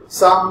not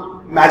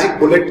some magic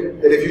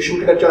bullet that if you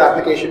shoot it at your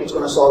application, it's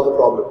going to solve the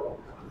problem.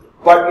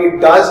 But it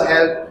does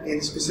help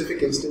in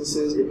specific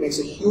instances. It makes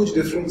a huge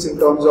difference in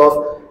terms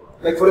of,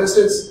 like for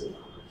instance,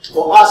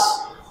 for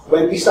us,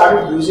 when we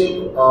started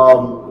using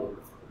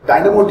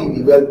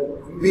DynamoDB, well,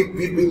 we've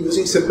been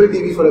using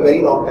SimpleDB for a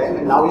very long time,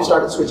 and now we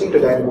started switching to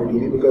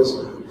DynamoDB because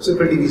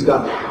SimpleDB is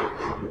done.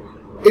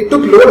 It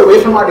took load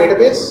away from our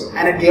database,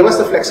 and it gave us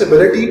the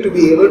flexibility to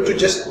be able to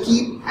just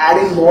keep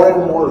adding more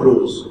and more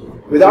rows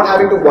without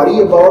having to worry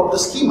about the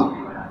schema.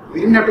 We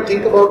didn't have to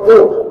think about,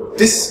 oh,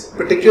 this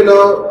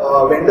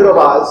particular vendor of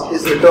ours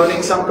is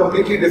returning some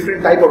completely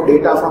different type of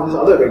data from this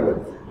other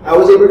vendor. I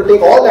was able to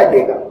take all that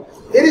data,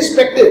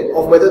 irrespective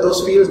of whether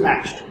those fields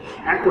matched,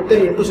 and put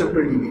them into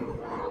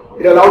SimpleDB.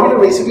 It allowed me to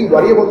basically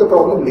worry about the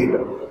problem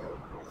later,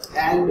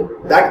 and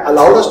that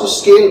allowed us to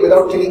scale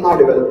without killing our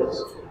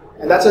developers,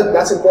 and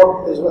that's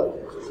important as well.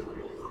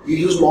 We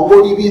used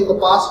MongoDB in the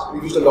past.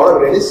 We used a lot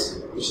of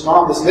Redis, which is not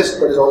on this list,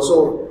 but is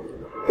also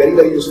very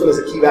useful as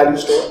a key value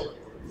store.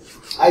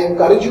 I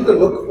encourage you to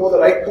look for the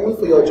right tool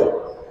for your job.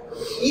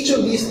 Each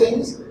of these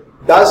things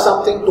does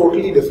something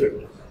totally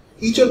different.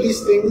 Each of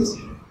these things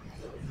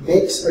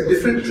makes a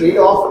different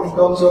trade-off in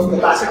terms of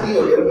capacity,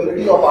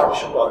 availability, or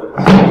partition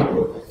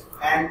tolerance.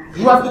 And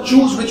you have to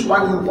choose which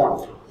one you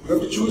want. You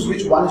have to choose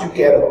which ones you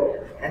care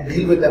about and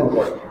deal with them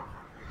accordingly.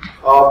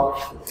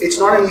 It's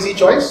not an easy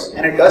choice,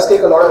 and it does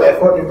take a lot of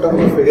effort in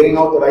terms of figuring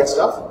out the right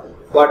stuff,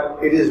 but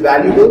it is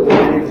valuable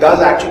and it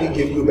does actually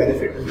give you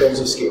benefit in terms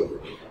of scale.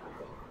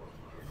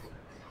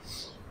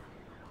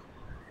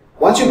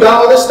 Once you've done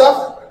all this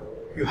stuff,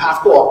 you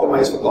have to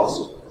optimize for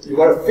cost. You've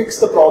got to fix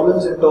the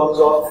problems in terms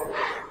of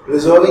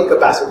reserving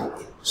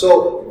capacity.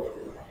 So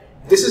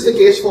this is the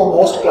case for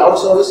most cloud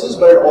services,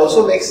 but it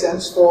also makes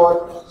sense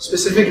for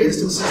specific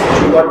instances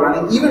that you've got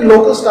running. Even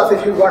local stuff,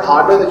 if you've got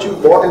hardware that you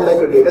bought in like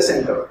a data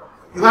center,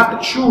 you have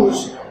to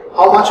choose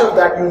how much of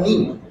that you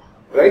need,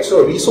 right?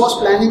 So resource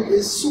planning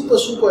is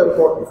super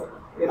important.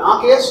 In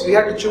our case, we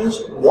had to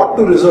choose what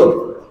to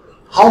reserve,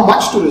 how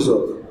much to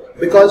reserve,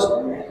 because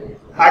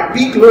at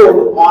peak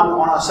load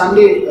on a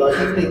Sunday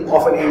evening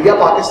of an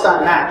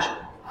India-Pakistan match,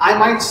 I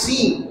might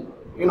see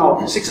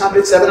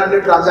 600,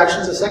 700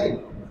 transactions a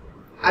second.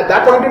 At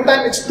that point in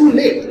time, it's too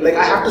late. Like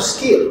I have to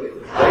scale,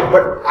 right?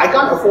 But I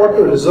can't afford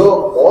to reserve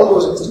all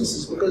those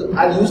instances because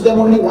I'll use them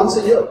only once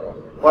a year,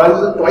 or I'll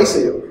use them twice a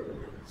year.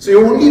 So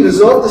you only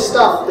reserve the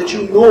stuff that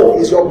you know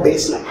is your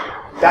baseline.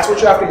 That's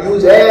what you have to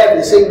use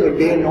every single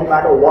day, no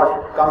matter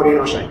what, come rain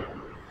or shine.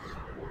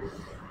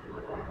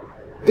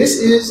 This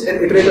is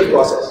an iterative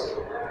process.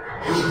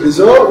 You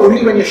reserve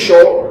only when you're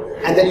sure,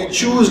 and then you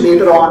choose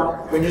later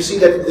on when you see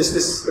that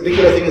this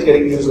particular thing is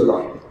getting used a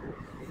lot.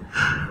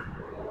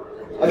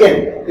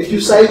 Again, if you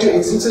size your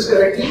instances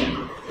correctly,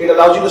 it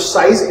allows you to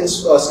size and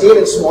scale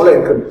in smaller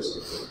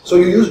increments. So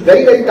you use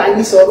very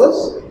tiny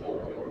servers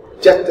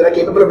that are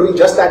capable of doing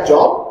just that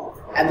job,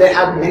 and they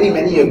have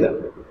many of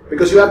them.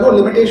 Because you have no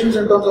limitations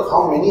in terms of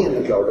how many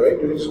in the cloud, right?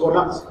 You can just go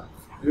nuts.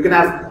 You can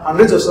have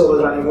hundreds of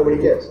servers running,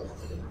 nobody cares.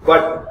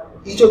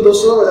 But each of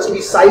those servers has to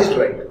be sized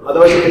right,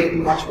 otherwise you're getting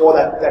too much for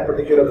that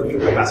particular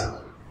compute capacity.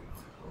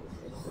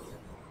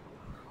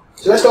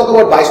 So let's talk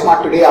about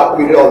BuySmart today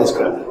after we did all this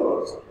crap.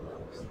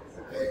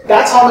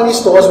 That's how many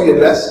stores we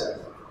address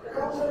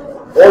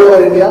all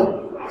over India.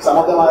 Some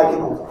of them are like,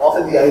 off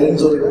in the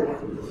islands over here.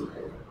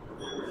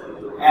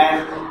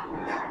 And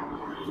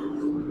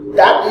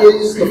that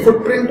is the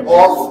footprint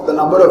of the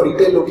number of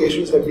retail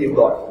locations that we've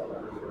got.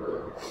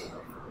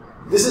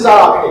 This is our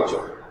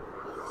architecture.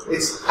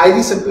 It's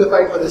highly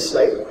simplified for this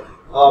slide.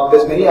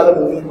 There's many other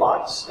moving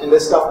parts, and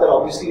there's stuff that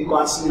obviously you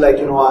can't see, like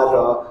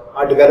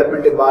our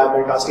development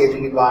environment, our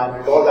staging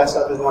environment, all that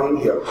stuff is not in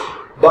here.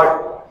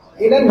 But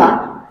in a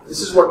nut, this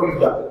is what we've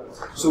done.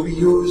 So we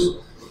use,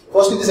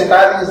 firstly, this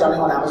entire thing is running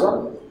on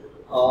Amazon.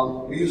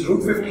 We use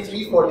Route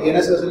 53 for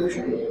DNS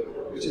resolution,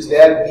 which is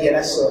their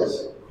DNS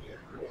service.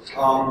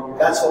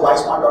 That's for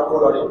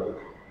ysmart.co.in.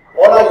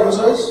 All our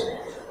users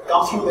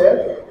come through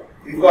there.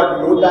 We've got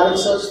load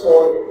balancers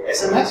for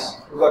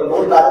SMS. We've got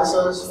load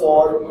balancers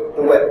for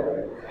the web.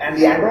 And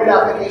the Android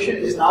application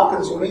is now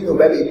consuming the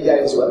web API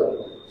as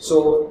well.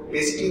 So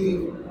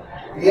basically,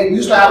 we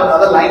used to have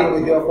another line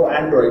over here for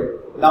Android.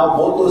 Now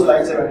both those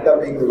lines have ended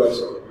up being the web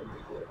server.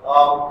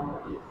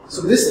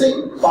 So this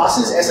thing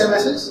passes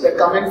SMSs that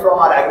come in from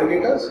our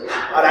aggregators.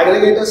 Our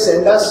aggregators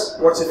send us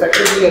what's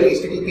effectively an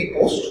HTTP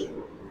post.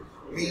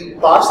 We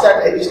parse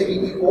that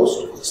HTTP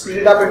post, split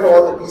it up into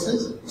all the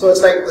pieces. So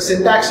it's like the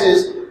syntax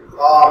is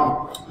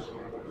top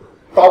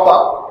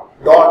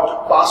up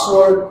dot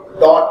password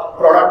dot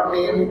product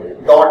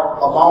name dot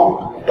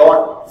amount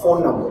dot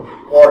phone number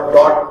or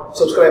dot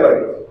subscriber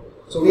ID.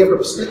 So we have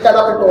to split that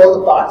up into all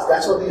the parts.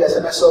 That's what the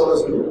SMS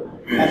servers do,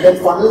 and then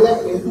funnel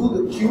them into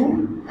the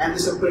queue and the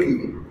simple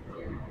DB.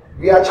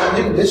 We are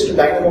changing this to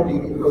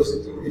DynamoDB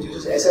because it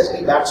uses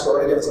SSD backed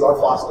storage and it's a lot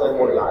faster and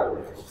more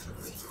reliable.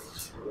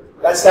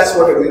 That's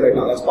what we're doing right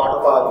now. That's part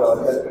of our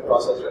development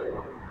process right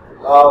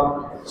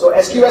now. So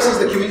SQS is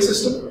the queuing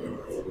system.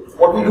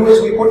 What we do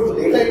is we put the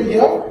data in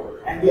here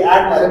and we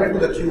add an element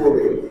to the queue over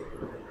here.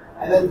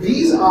 And then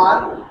these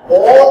are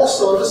all the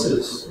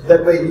services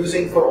that we're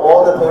using for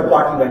all the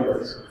third-party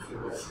vendors.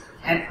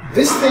 And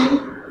this thing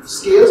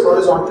scales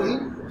horizontally.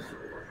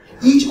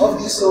 Each of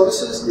these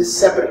services is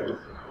separate.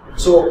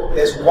 So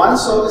there's one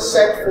service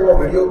set for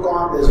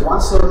Videocon, there's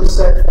one service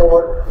set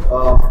for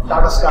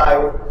Tata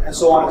Sky, and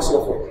so on and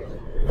so forth.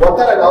 What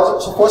that allows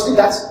us, so firstly,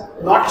 that's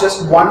not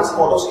just one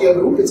autoscale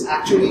group, it's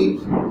actually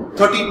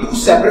 32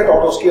 separate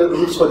autoscale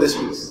groups for this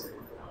piece,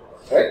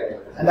 right?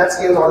 And that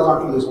scales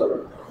horizontally as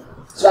well.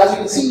 So as you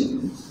can see,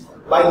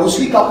 by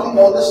loosely coupling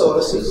all the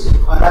services,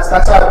 and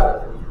that's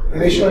our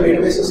relational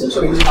database system,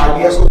 so we use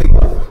RDS over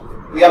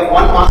here. We have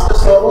one master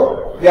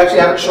server, we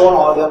actually haven't shown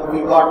all of them,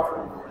 we've got,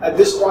 at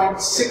this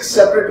point, 6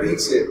 separate read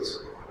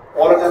slaves,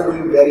 all of them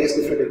doing various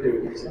different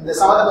activities. And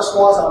some of them are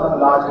small, some of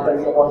them are large,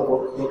 depending upon the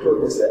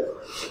workload that's there.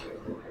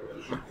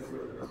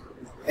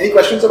 Any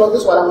questions about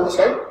this while I'm on the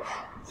slide?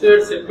 So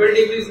your simple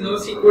DB is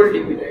NoSQL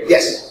DB, right?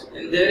 Yes.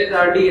 And there is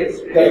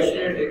RDS,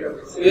 relational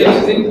database. We are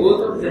using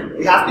both of them.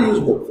 We have to use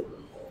both.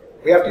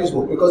 We have to use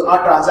both because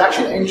our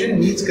transaction engine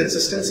needs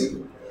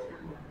consistency.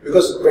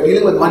 Because we're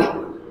dealing with money,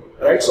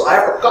 right? So I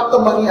have to cut the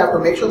money, I have to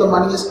make sure the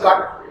money is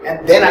cut,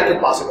 and then I can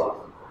pass it on.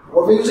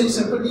 What we're using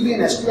SimpleDB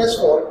and SQS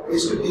for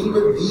is to deal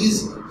with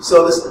these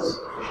services,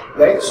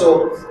 right?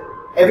 So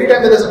every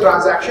time there is a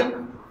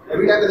transaction,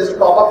 every time there is a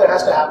top-up that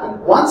has to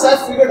happen, once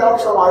I've figured out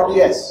from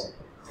RDS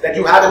that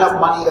you have enough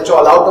money, that you're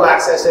allowed to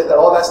access it, that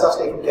all that stuff's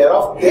taken care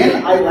of,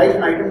 then I write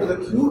an item to the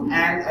queue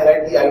and I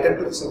write the item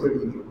to the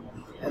SimpleDB.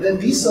 And then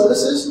these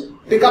services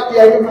pick up the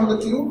item from the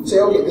queue, say,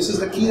 okay, this is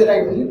the key that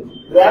I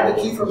need, grab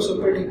the key from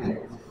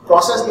SimpleDB,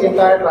 process the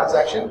entire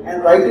transaction,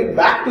 and write it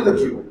back to the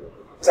queue.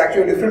 It's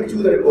actually a different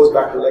queue that it goes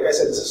back to. Like I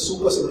said, this is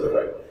super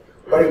simplified.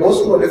 But it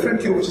goes to a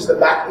different queue, which is the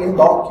back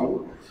inbound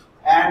queue,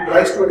 and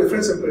writes to a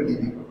different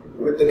SimpleDB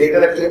with the data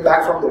that came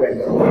back from the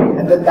vendor.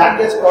 And then that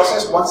gets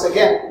processed once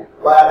again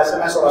by our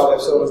SMS or our web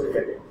servers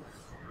depending.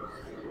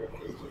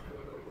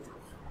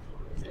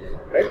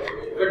 Right?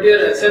 But your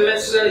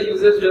SMS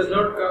users does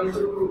not come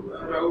through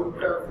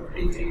Route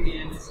 53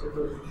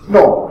 DNS.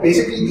 No,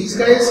 basically these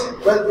guys,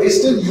 well, they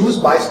still use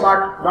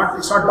Bysmart,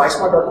 it's not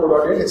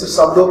bysmart.co.in, it's a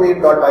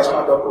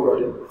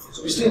subdomain.bysmart.co.in.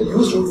 So we still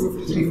use Route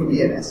 53 for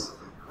DNS.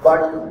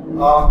 But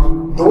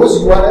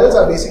those URLs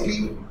are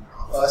basically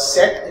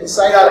set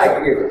inside our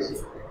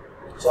aggregators.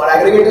 So our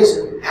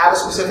aggregators have a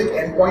specific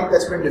endpoint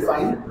that's been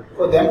defined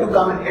for them to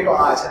come and hit on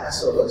our SMS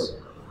servers.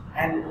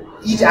 And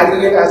each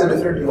aggregator has a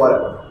different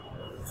URL.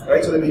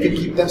 Right, so that we can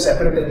keep them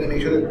separate and we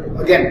make sure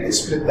that, again, it's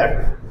split that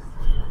way.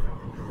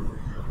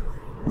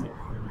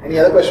 Any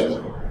other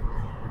questions?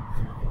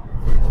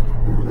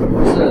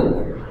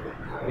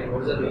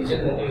 What's the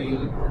region that you're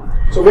using?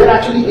 So we're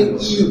actually in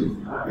EU,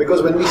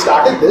 because when we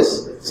started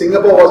this,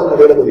 Singapore wasn't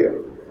available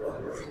here.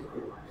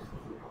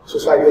 So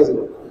 5 years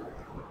ago.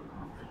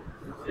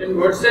 And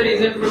what's the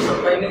reason for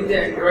combining the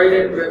Android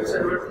and web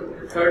server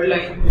in the third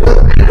line? Well,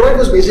 Android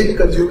was basically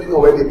consuming a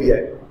web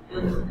API,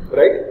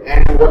 right?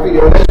 And what we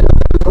realized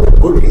was no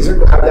good reason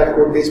to have that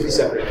code base be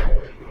separate.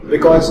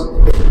 Because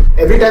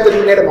every time that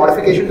we made a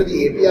modification to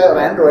the API of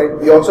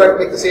Android, we also had to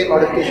make the same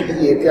modification to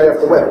the API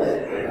of the web.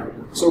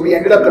 So we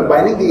ended up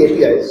combining the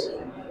APIs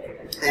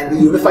and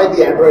we unified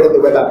the Android and the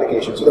web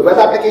application. So the web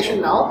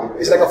application now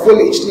is like a full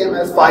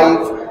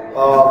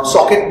HTML5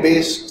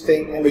 socket-based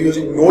thing, and we're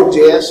using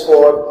Node.js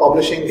for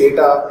publishing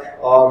data.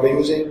 We're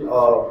using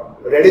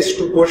Redis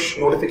to push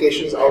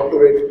notifications out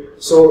to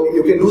it. So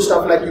you can do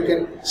stuff like you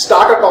can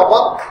start a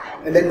top-up,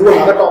 and then do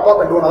another top-up,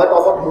 and do another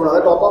top-up, and do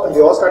another top-up, and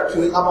they all start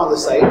queuing up on the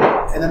side,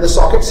 and then the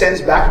socket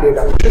sends back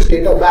data, pushes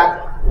data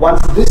back once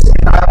this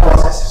entire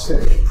process is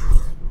finished.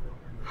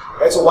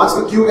 Right, so once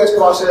the queue gets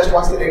processed,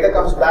 once the data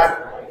comes back,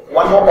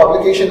 one more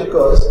publication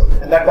occurs,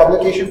 and that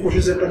publication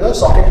pushes it to the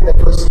socket that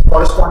was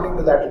corresponding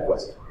to that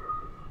request.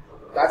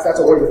 That's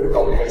a whole different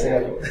topic.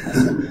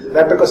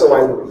 That took us a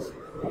while to do.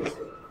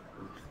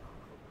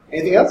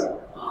 Anything else?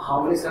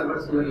 How many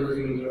servers do you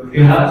use? If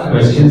you have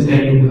questions,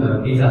 then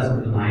please ask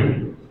them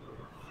online.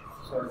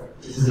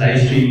 This is live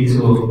streaming, so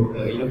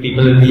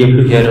people will be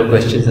able to hear your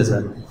questions as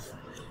well.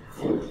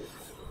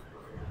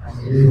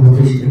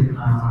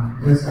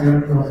 Just I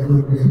want to ask you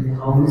a question.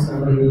 How many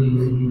servers are you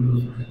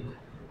using?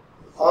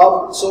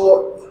 So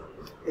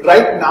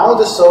right now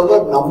the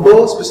server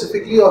number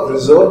specifically of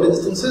reserved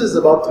instances is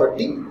about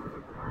 30,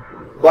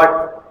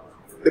 but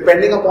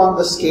depending upon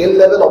the scale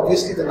level,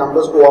 obviously the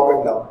numbers go up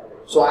and down.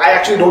 So I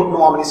actually don't know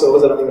how many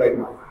servers are running right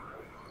now,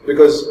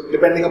 because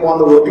depending upon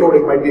the workload,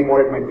 it might be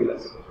more, it might be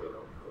less.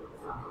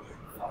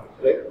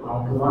 Right?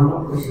 One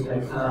more question.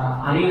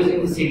 Are you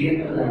using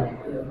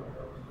CDN?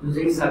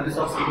 Using service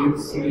of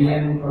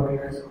CDN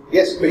providers?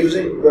 Yes, we're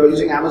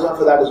using Amazon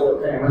for that as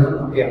well.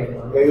 Amazon? Yeah,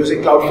 we're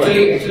using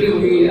CloudFront. Actually,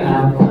 we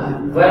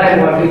where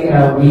I'm working,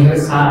 we have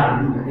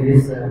signed there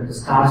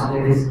is stars,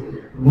 there is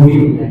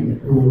movie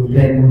to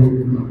play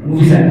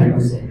movies, I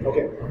would say.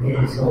 Okay.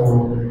 Okay, so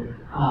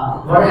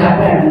what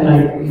happened?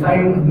 Like if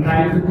I'm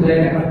trying to play,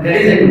 there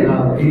is a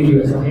in the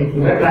US. Okay, if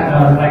I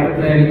try to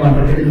play any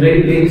content, it is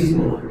very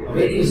slow,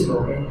 very slow.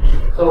 Okay.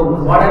 So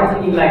what I'm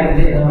thinking, like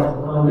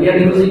we are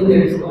using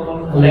this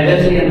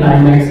legacy and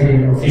line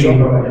CD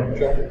provider.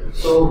 Sure.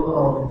 So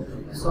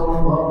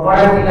what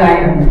I think,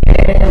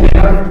 I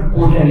cannot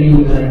put any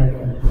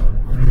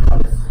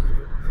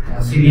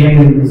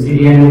CDN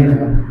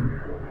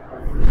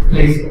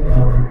place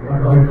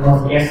what it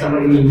was get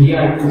somebody in India,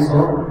 I think so,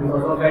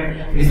 because of that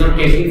it is not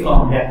taking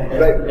from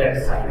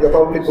that side. You're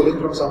probably pulling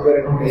from somewhere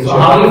in Asia. So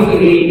how if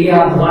in India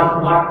what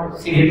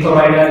CDN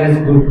provider is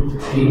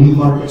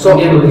good? So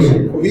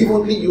we've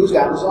only used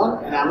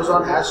Amazon, and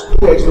Amazon has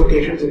 2 edge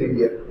locations in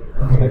India.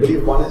 I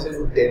believe one is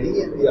in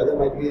Delhi and the other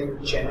might be in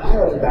Chennai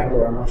or in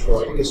Bangalore, I'm not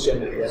sure. I think it's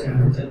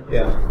Chennai.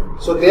 Yeah.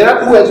 So there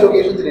are 2 edge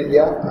locations in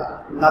India.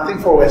 Nothing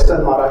for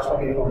Western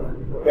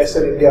Maharashtra,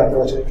 Western India,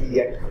 unfortunately,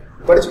 yet.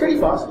 But it's pretty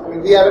fast. I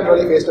mean, we haven't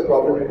really faced a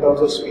problem in terms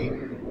of speed.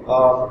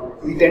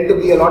 We tend to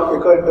be a lot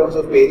quicker in terms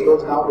of page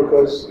loads now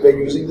because we're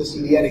using the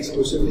CDN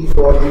exclusively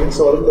for even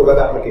serving the web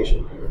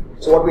application.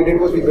 So what we did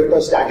was we built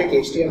a static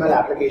HTML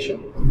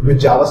application with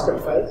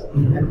JavaScript files,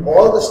 and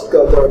all the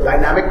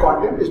dynamic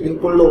content is being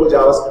pulled over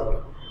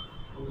JavaScript.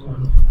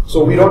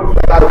 So we don't,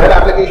 our web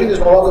application is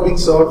no longer being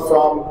served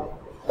from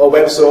a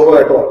web server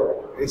at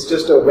all. It's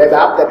just a web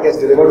app that gets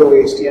delivered over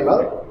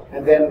HTML,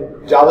 and then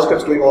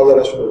JavaScript's doing all the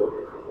rest of the work.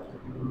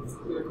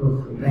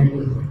 Thank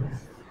you.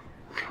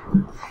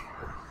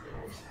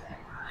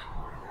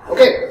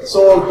 Okay,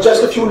 so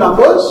just a few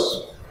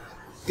numbers.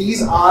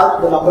 These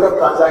are the number of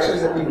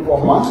transactions that we do per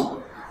month.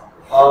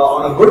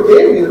 On a good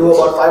day, we do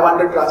about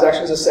 500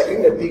 transactions a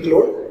second at peak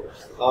load.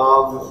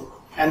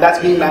 And that's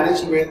being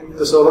managed with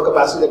the server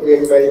capacity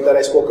that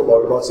I spoke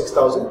about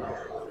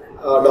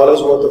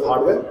 $6,000 worth of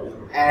hardware.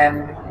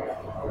 And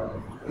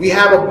we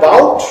have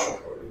about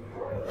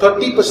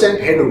 30%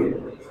 headroom.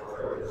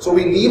 So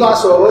we leave our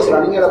servers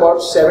running at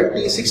about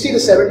 60 to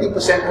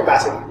 70%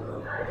 capacity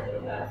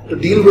to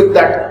deal with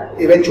that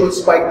eventual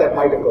spike that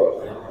might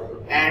occur.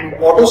 And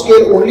auto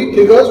scale only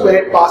triggers when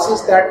it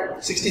passes that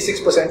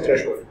 66%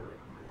 threshold.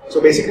 So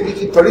basically we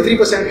keep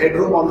 33%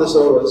 headroom on the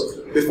servers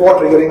before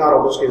triggering our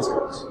auto scale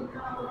spikes.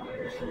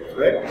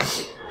 Right?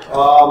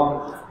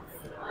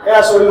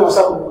 Yeah, so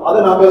some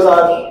other numbers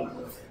are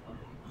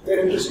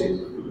very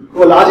interesting.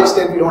 To a large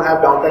extent we don't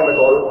have downtime at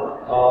all.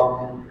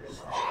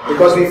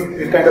 Because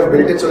we've kind of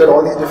built it so that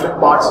all these different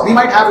parts, we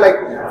might have like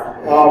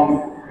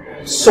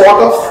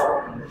sort of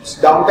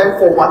downtime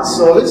for one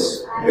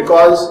service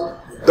because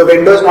the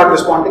vendor is not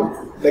responding.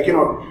 Like,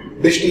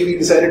 Dish TV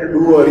decided to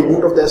do a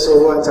reboot of their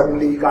server and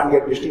suddenly we can't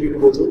get Dish TV to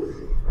go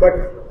through.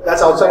 But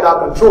that's outside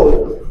our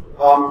control.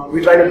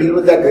 We try to deal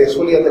with that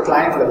gracefully at the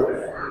client level.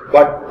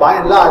 But by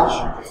and large,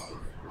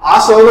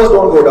 our servers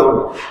don't go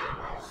down.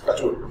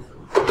 Touch wood.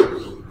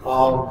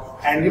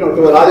 And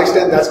to a large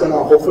extent, that's going to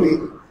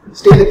hopefully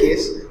stay the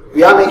case.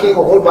 We are making a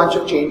whole bunch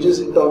of changes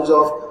in terms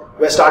of,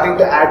 we're starting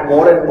to add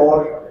more and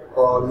more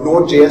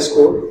Node.js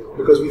code,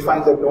 because we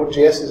find that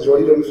Node.js is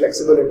really, really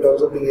flexible in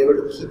terms of being able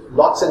to keep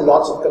lots and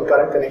lots of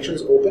concurrent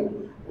connections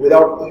open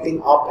without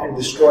eating up and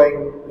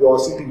destroying your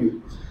CPU.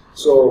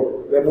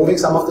 So we're moving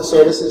some of the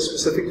services,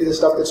 specifically the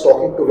stuff that's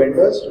talking to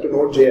vendors, to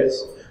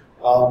Node.js.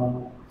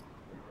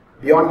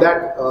 Beyond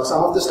that,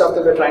 some of the stuff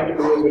that we're trying to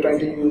do is we're trying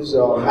to use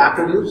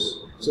MapReduce,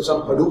 so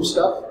some Hadoop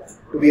stuff,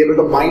 to be able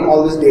to mine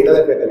all this data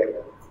that we're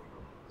collecting.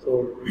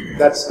 So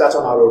that's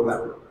on our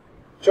roadmap.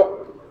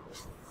 Sure.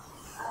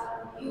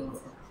 You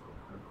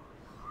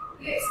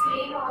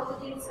explain all the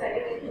things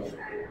very well.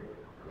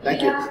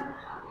 Thank you.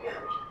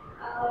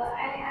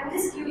 I'm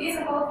just curious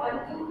about one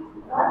thing.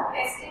 What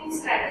testing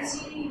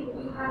strategy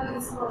you have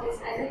used for this?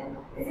 I think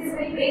this is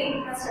very big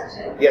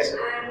infrastructure. Yes.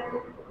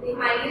 And the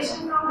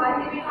migration from one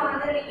DB to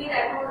another DB,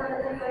 that was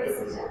another your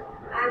decision.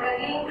 And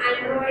again,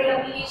 Android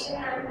application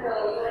and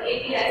your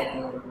API,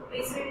 you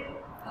basically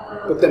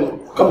put them,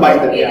 combine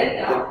them,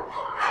 yeah.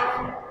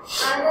 And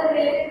another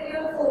related to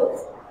your code,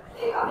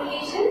 like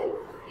application,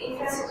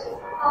 infrastructure.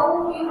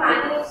 How you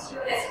manage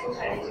your testing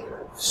strategy?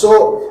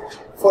 So,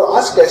 for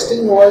us,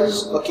 testing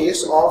was a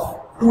case of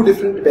two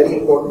different very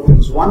important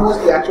things. One was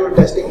the actual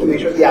testing to make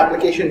sure the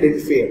application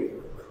didn't fail.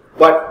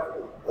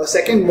 But a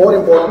second more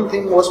important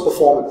thing was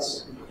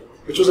performance,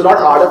 which was a lot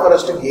harder for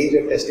us to gauge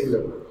at testing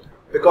level.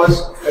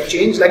 Because a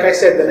change, like I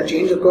said, when a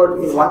change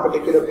occurred in one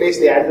particular place,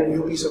 they added a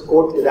new piece of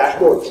code to the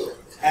dashboard,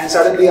 and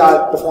suddenly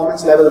our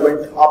performance level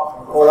went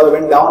up or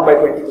went down by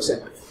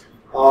 20%.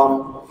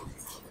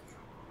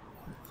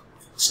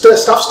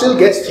 Stuff still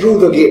gets through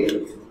the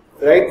gate,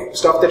 right?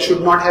 Stuff that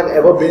should not have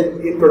ever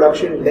been in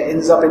production that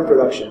ends up in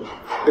production,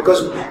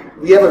 because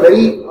we have a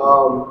very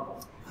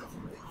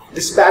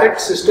disparate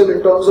system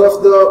in terms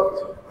of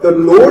the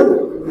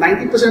load.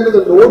 90% of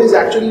the load is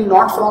actually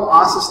not from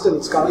our system;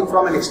 it's coming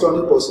from an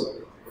external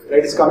person,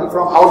 right? It's coming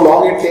from how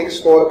long it takes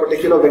for a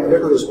particular vendor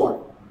to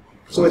respond.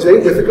 So it's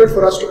very difficult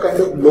for us to kind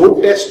of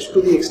load test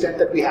to the extent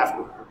that we have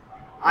to.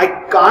 I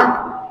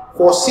can't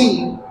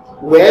foresee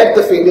where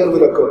the failure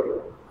will occur.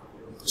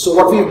 So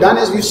what we've done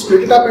is we've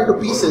split it up into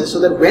pieces so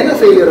that when a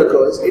failure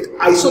occurs, it's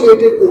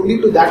isolated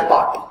only to that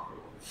part.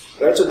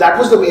 Right? So that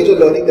was the major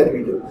learning that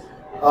we did.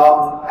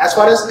 As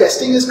far as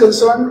testing is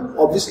concerned,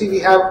 obviously we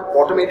have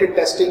automated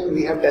testing,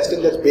 we have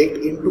testing that's baked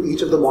into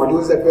each of the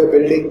modules that we're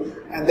building,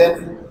 and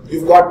then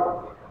you've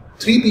got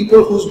 3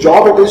 people whose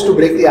job it is to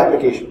break the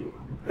application.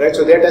 Right?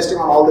 So they're testing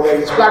on all the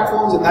various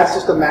platforms, and that's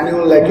just a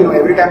manual, like, you know,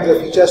 every time the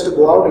feature has to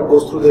go out, it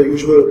goes through the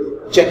usual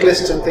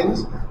checklists and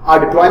things. Our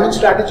deployment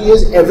strategy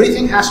is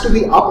everything has to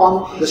be up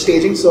on the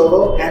staging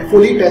server and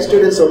fully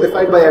tested and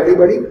certified by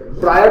everybody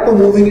prior to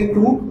moving it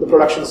to the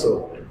production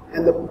server.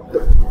 And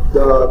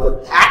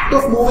the act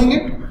of moving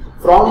it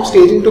from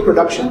staging to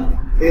production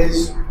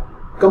is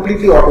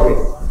completely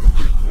automated.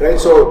 Right?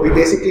 So we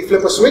basically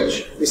flip a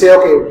switch, we say,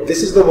 okay,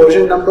 this is the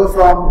version number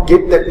from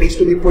Git that needs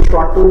to be pushed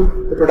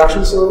onto the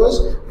production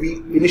servers. We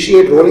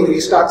initiate rolling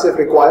restarts if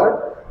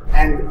required.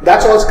 And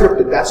that's all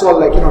scripted. That's all,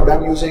 like, you know,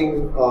 done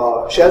using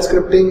shell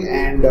scripting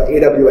and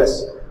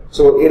AWS.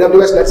 So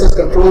AWS lets us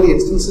control the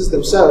instances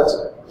themselves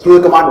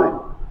through the command line.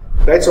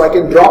 Right? So I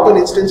can drop an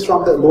instance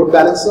from the load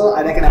balancer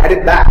and I can add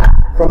it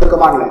back from the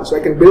command line. So I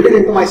can build it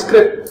into my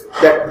script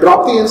that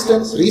drop the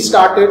instance,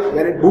 restart it.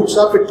 When it boots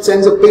up, it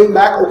sends a ping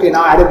back. Okay,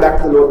 now add it back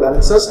to the load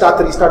balancer. Start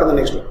the restart on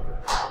the next one.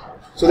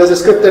 So there's a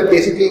script that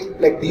basically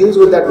like deals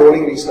with that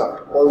rolling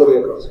restart all the way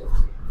across.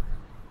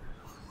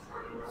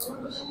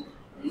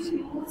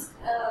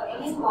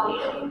 Any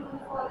monitoring tool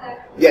for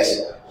that?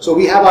 Yes. So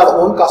we have our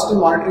own custom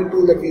monitoring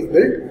tool that we've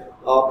built.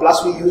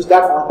 Plus we use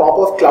that on top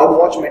of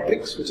CloudWatch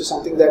metrics, which is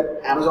something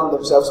that Amazon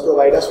themselves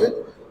provide us with.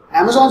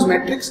 Amazon's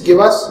metrics give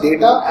us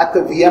data at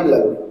the VM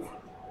level.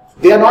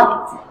 They are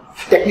not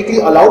technically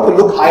allowed to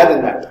look higher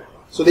than that.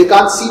 So they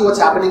can't see what's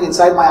happening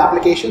inside my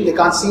application. They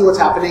can't see what's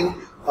happening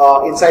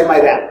inside my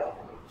RAM.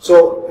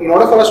 So in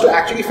order for us to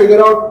actually figure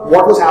out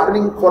what was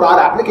happening for our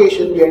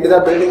application, we ended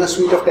up building a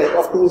suite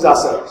of tools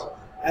ourselves.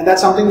 And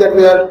that's something that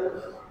we are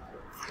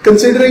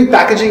considering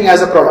packaging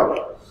as a product,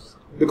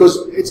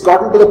 because it's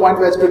gotten to the point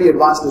where it's pretty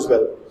advanced as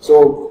well.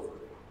 So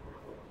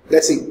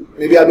let's see.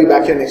 Maybe I'll be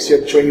back here next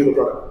year showing you the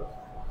product.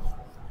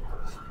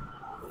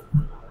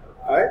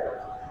 Alright.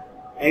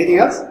 Anything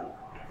else?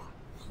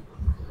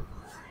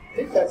 I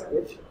think that's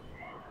it.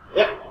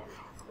 Yeah.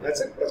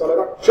 That's it. That's all I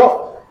got.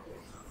 Sure.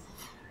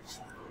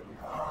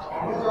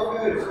 How much of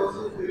your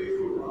resources do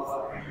you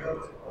end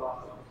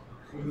up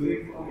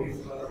using from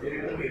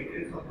data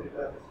maintenance of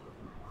data?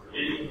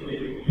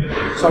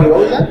 Sorry, what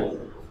was that?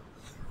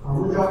 How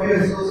much of your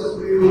resources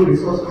do you and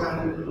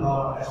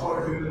effort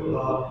do you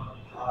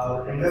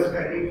end up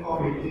spending for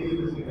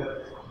maintaining this data?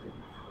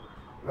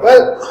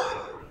 Well,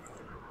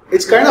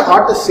 it's kind of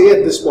hard to say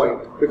at this point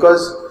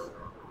because,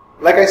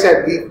 like I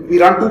said, we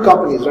run 2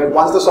 companies, right?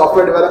 One's the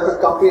software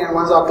development company and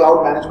one's our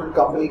cloud management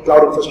company,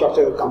 cloud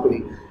infrastructure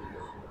company.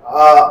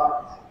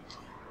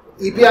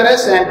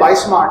 EPRS and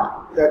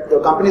BuySmart, the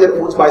company that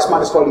owns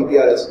BuySmart is called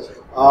EPRS,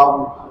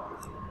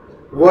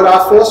 were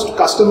our first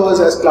customers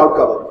as cloud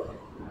cover,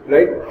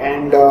 right?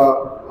 And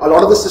a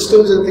lot of the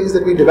systems and things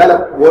that we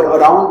developed were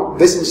around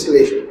this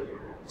installation.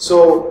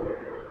 So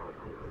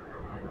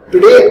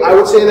today, I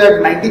would say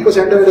that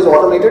 90% of it is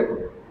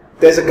automated.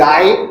 There's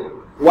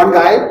one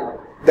guy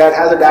that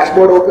has a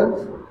dashboard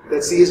open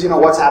that sees, you know,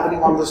 what's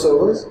happening on the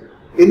servers.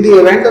 In the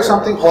event of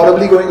something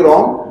horribly going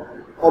wrong,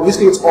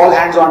 obviously it's all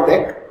hands on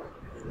deck.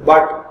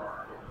 But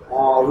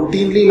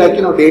routinely, like,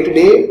 you know, day to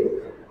day,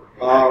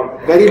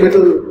 very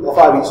little of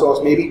our resource,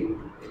 maybe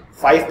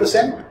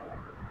 5%,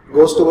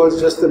 goes towards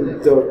just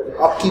the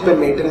upkeep and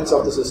maintenance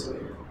of the system.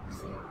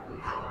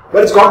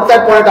 But it's got to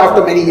that point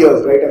after many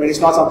years, right? I mean, it's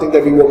not something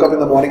that we woke up in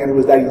the morning and it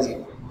was that easy.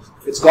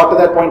 It's got to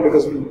that point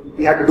because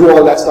we had to do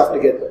all that stuff to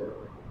get there.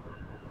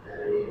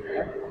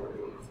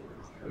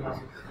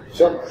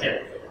 Sure.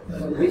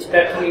 Which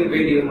platform you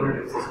build your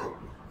monitoring system?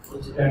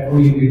 Which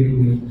platform you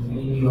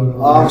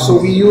build?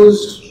 So we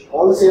used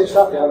all the same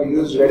stuff. Yeah, we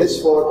used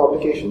Redis for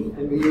publication,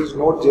 and we used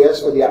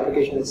Node.js for the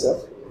application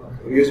itself.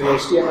 We used an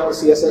HTML,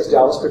 CSS,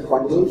 JavaScript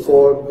bundle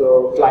for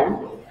the client.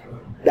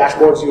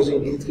 Dashboards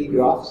using D3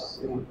 graphs,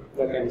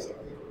 that kind of stuff.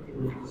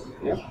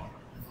 Yeah.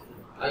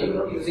 Are you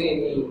not using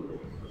any?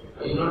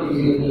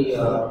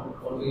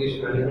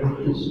 Configuration management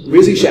tools? We're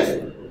using Chef.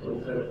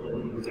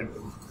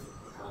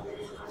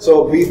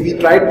 So we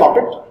tried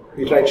Puppet,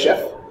 we tried Chef.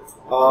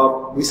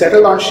 We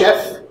settled on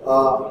Chef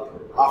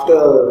after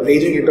a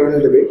raging internal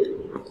debate.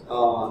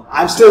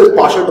 I'm still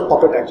partial to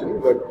Puppet actually,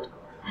 but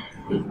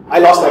I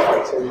lost that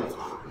fight.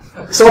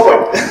 So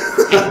point.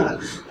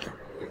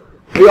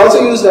 We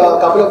also used a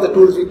couple of the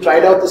tools. We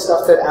tried out the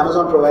stuff that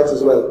Amazon provides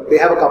as well. They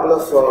have a couple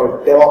of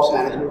DevOps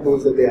management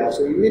tools that they have.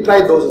 So we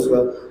tried those as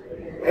well.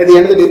 At the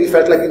end of the day, we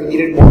felt like we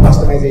needed more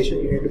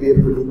customization. We needed to be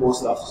able to do more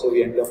stuff. So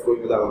we ended up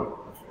going with our own.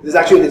 There's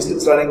actually an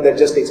instance running that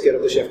just takes care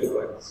of the Chef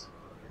requirements.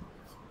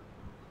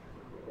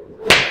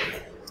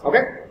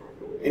 Okay?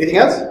 Anything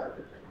else?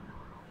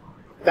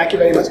 Thank you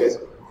very much, guys.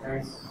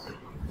 Thanks.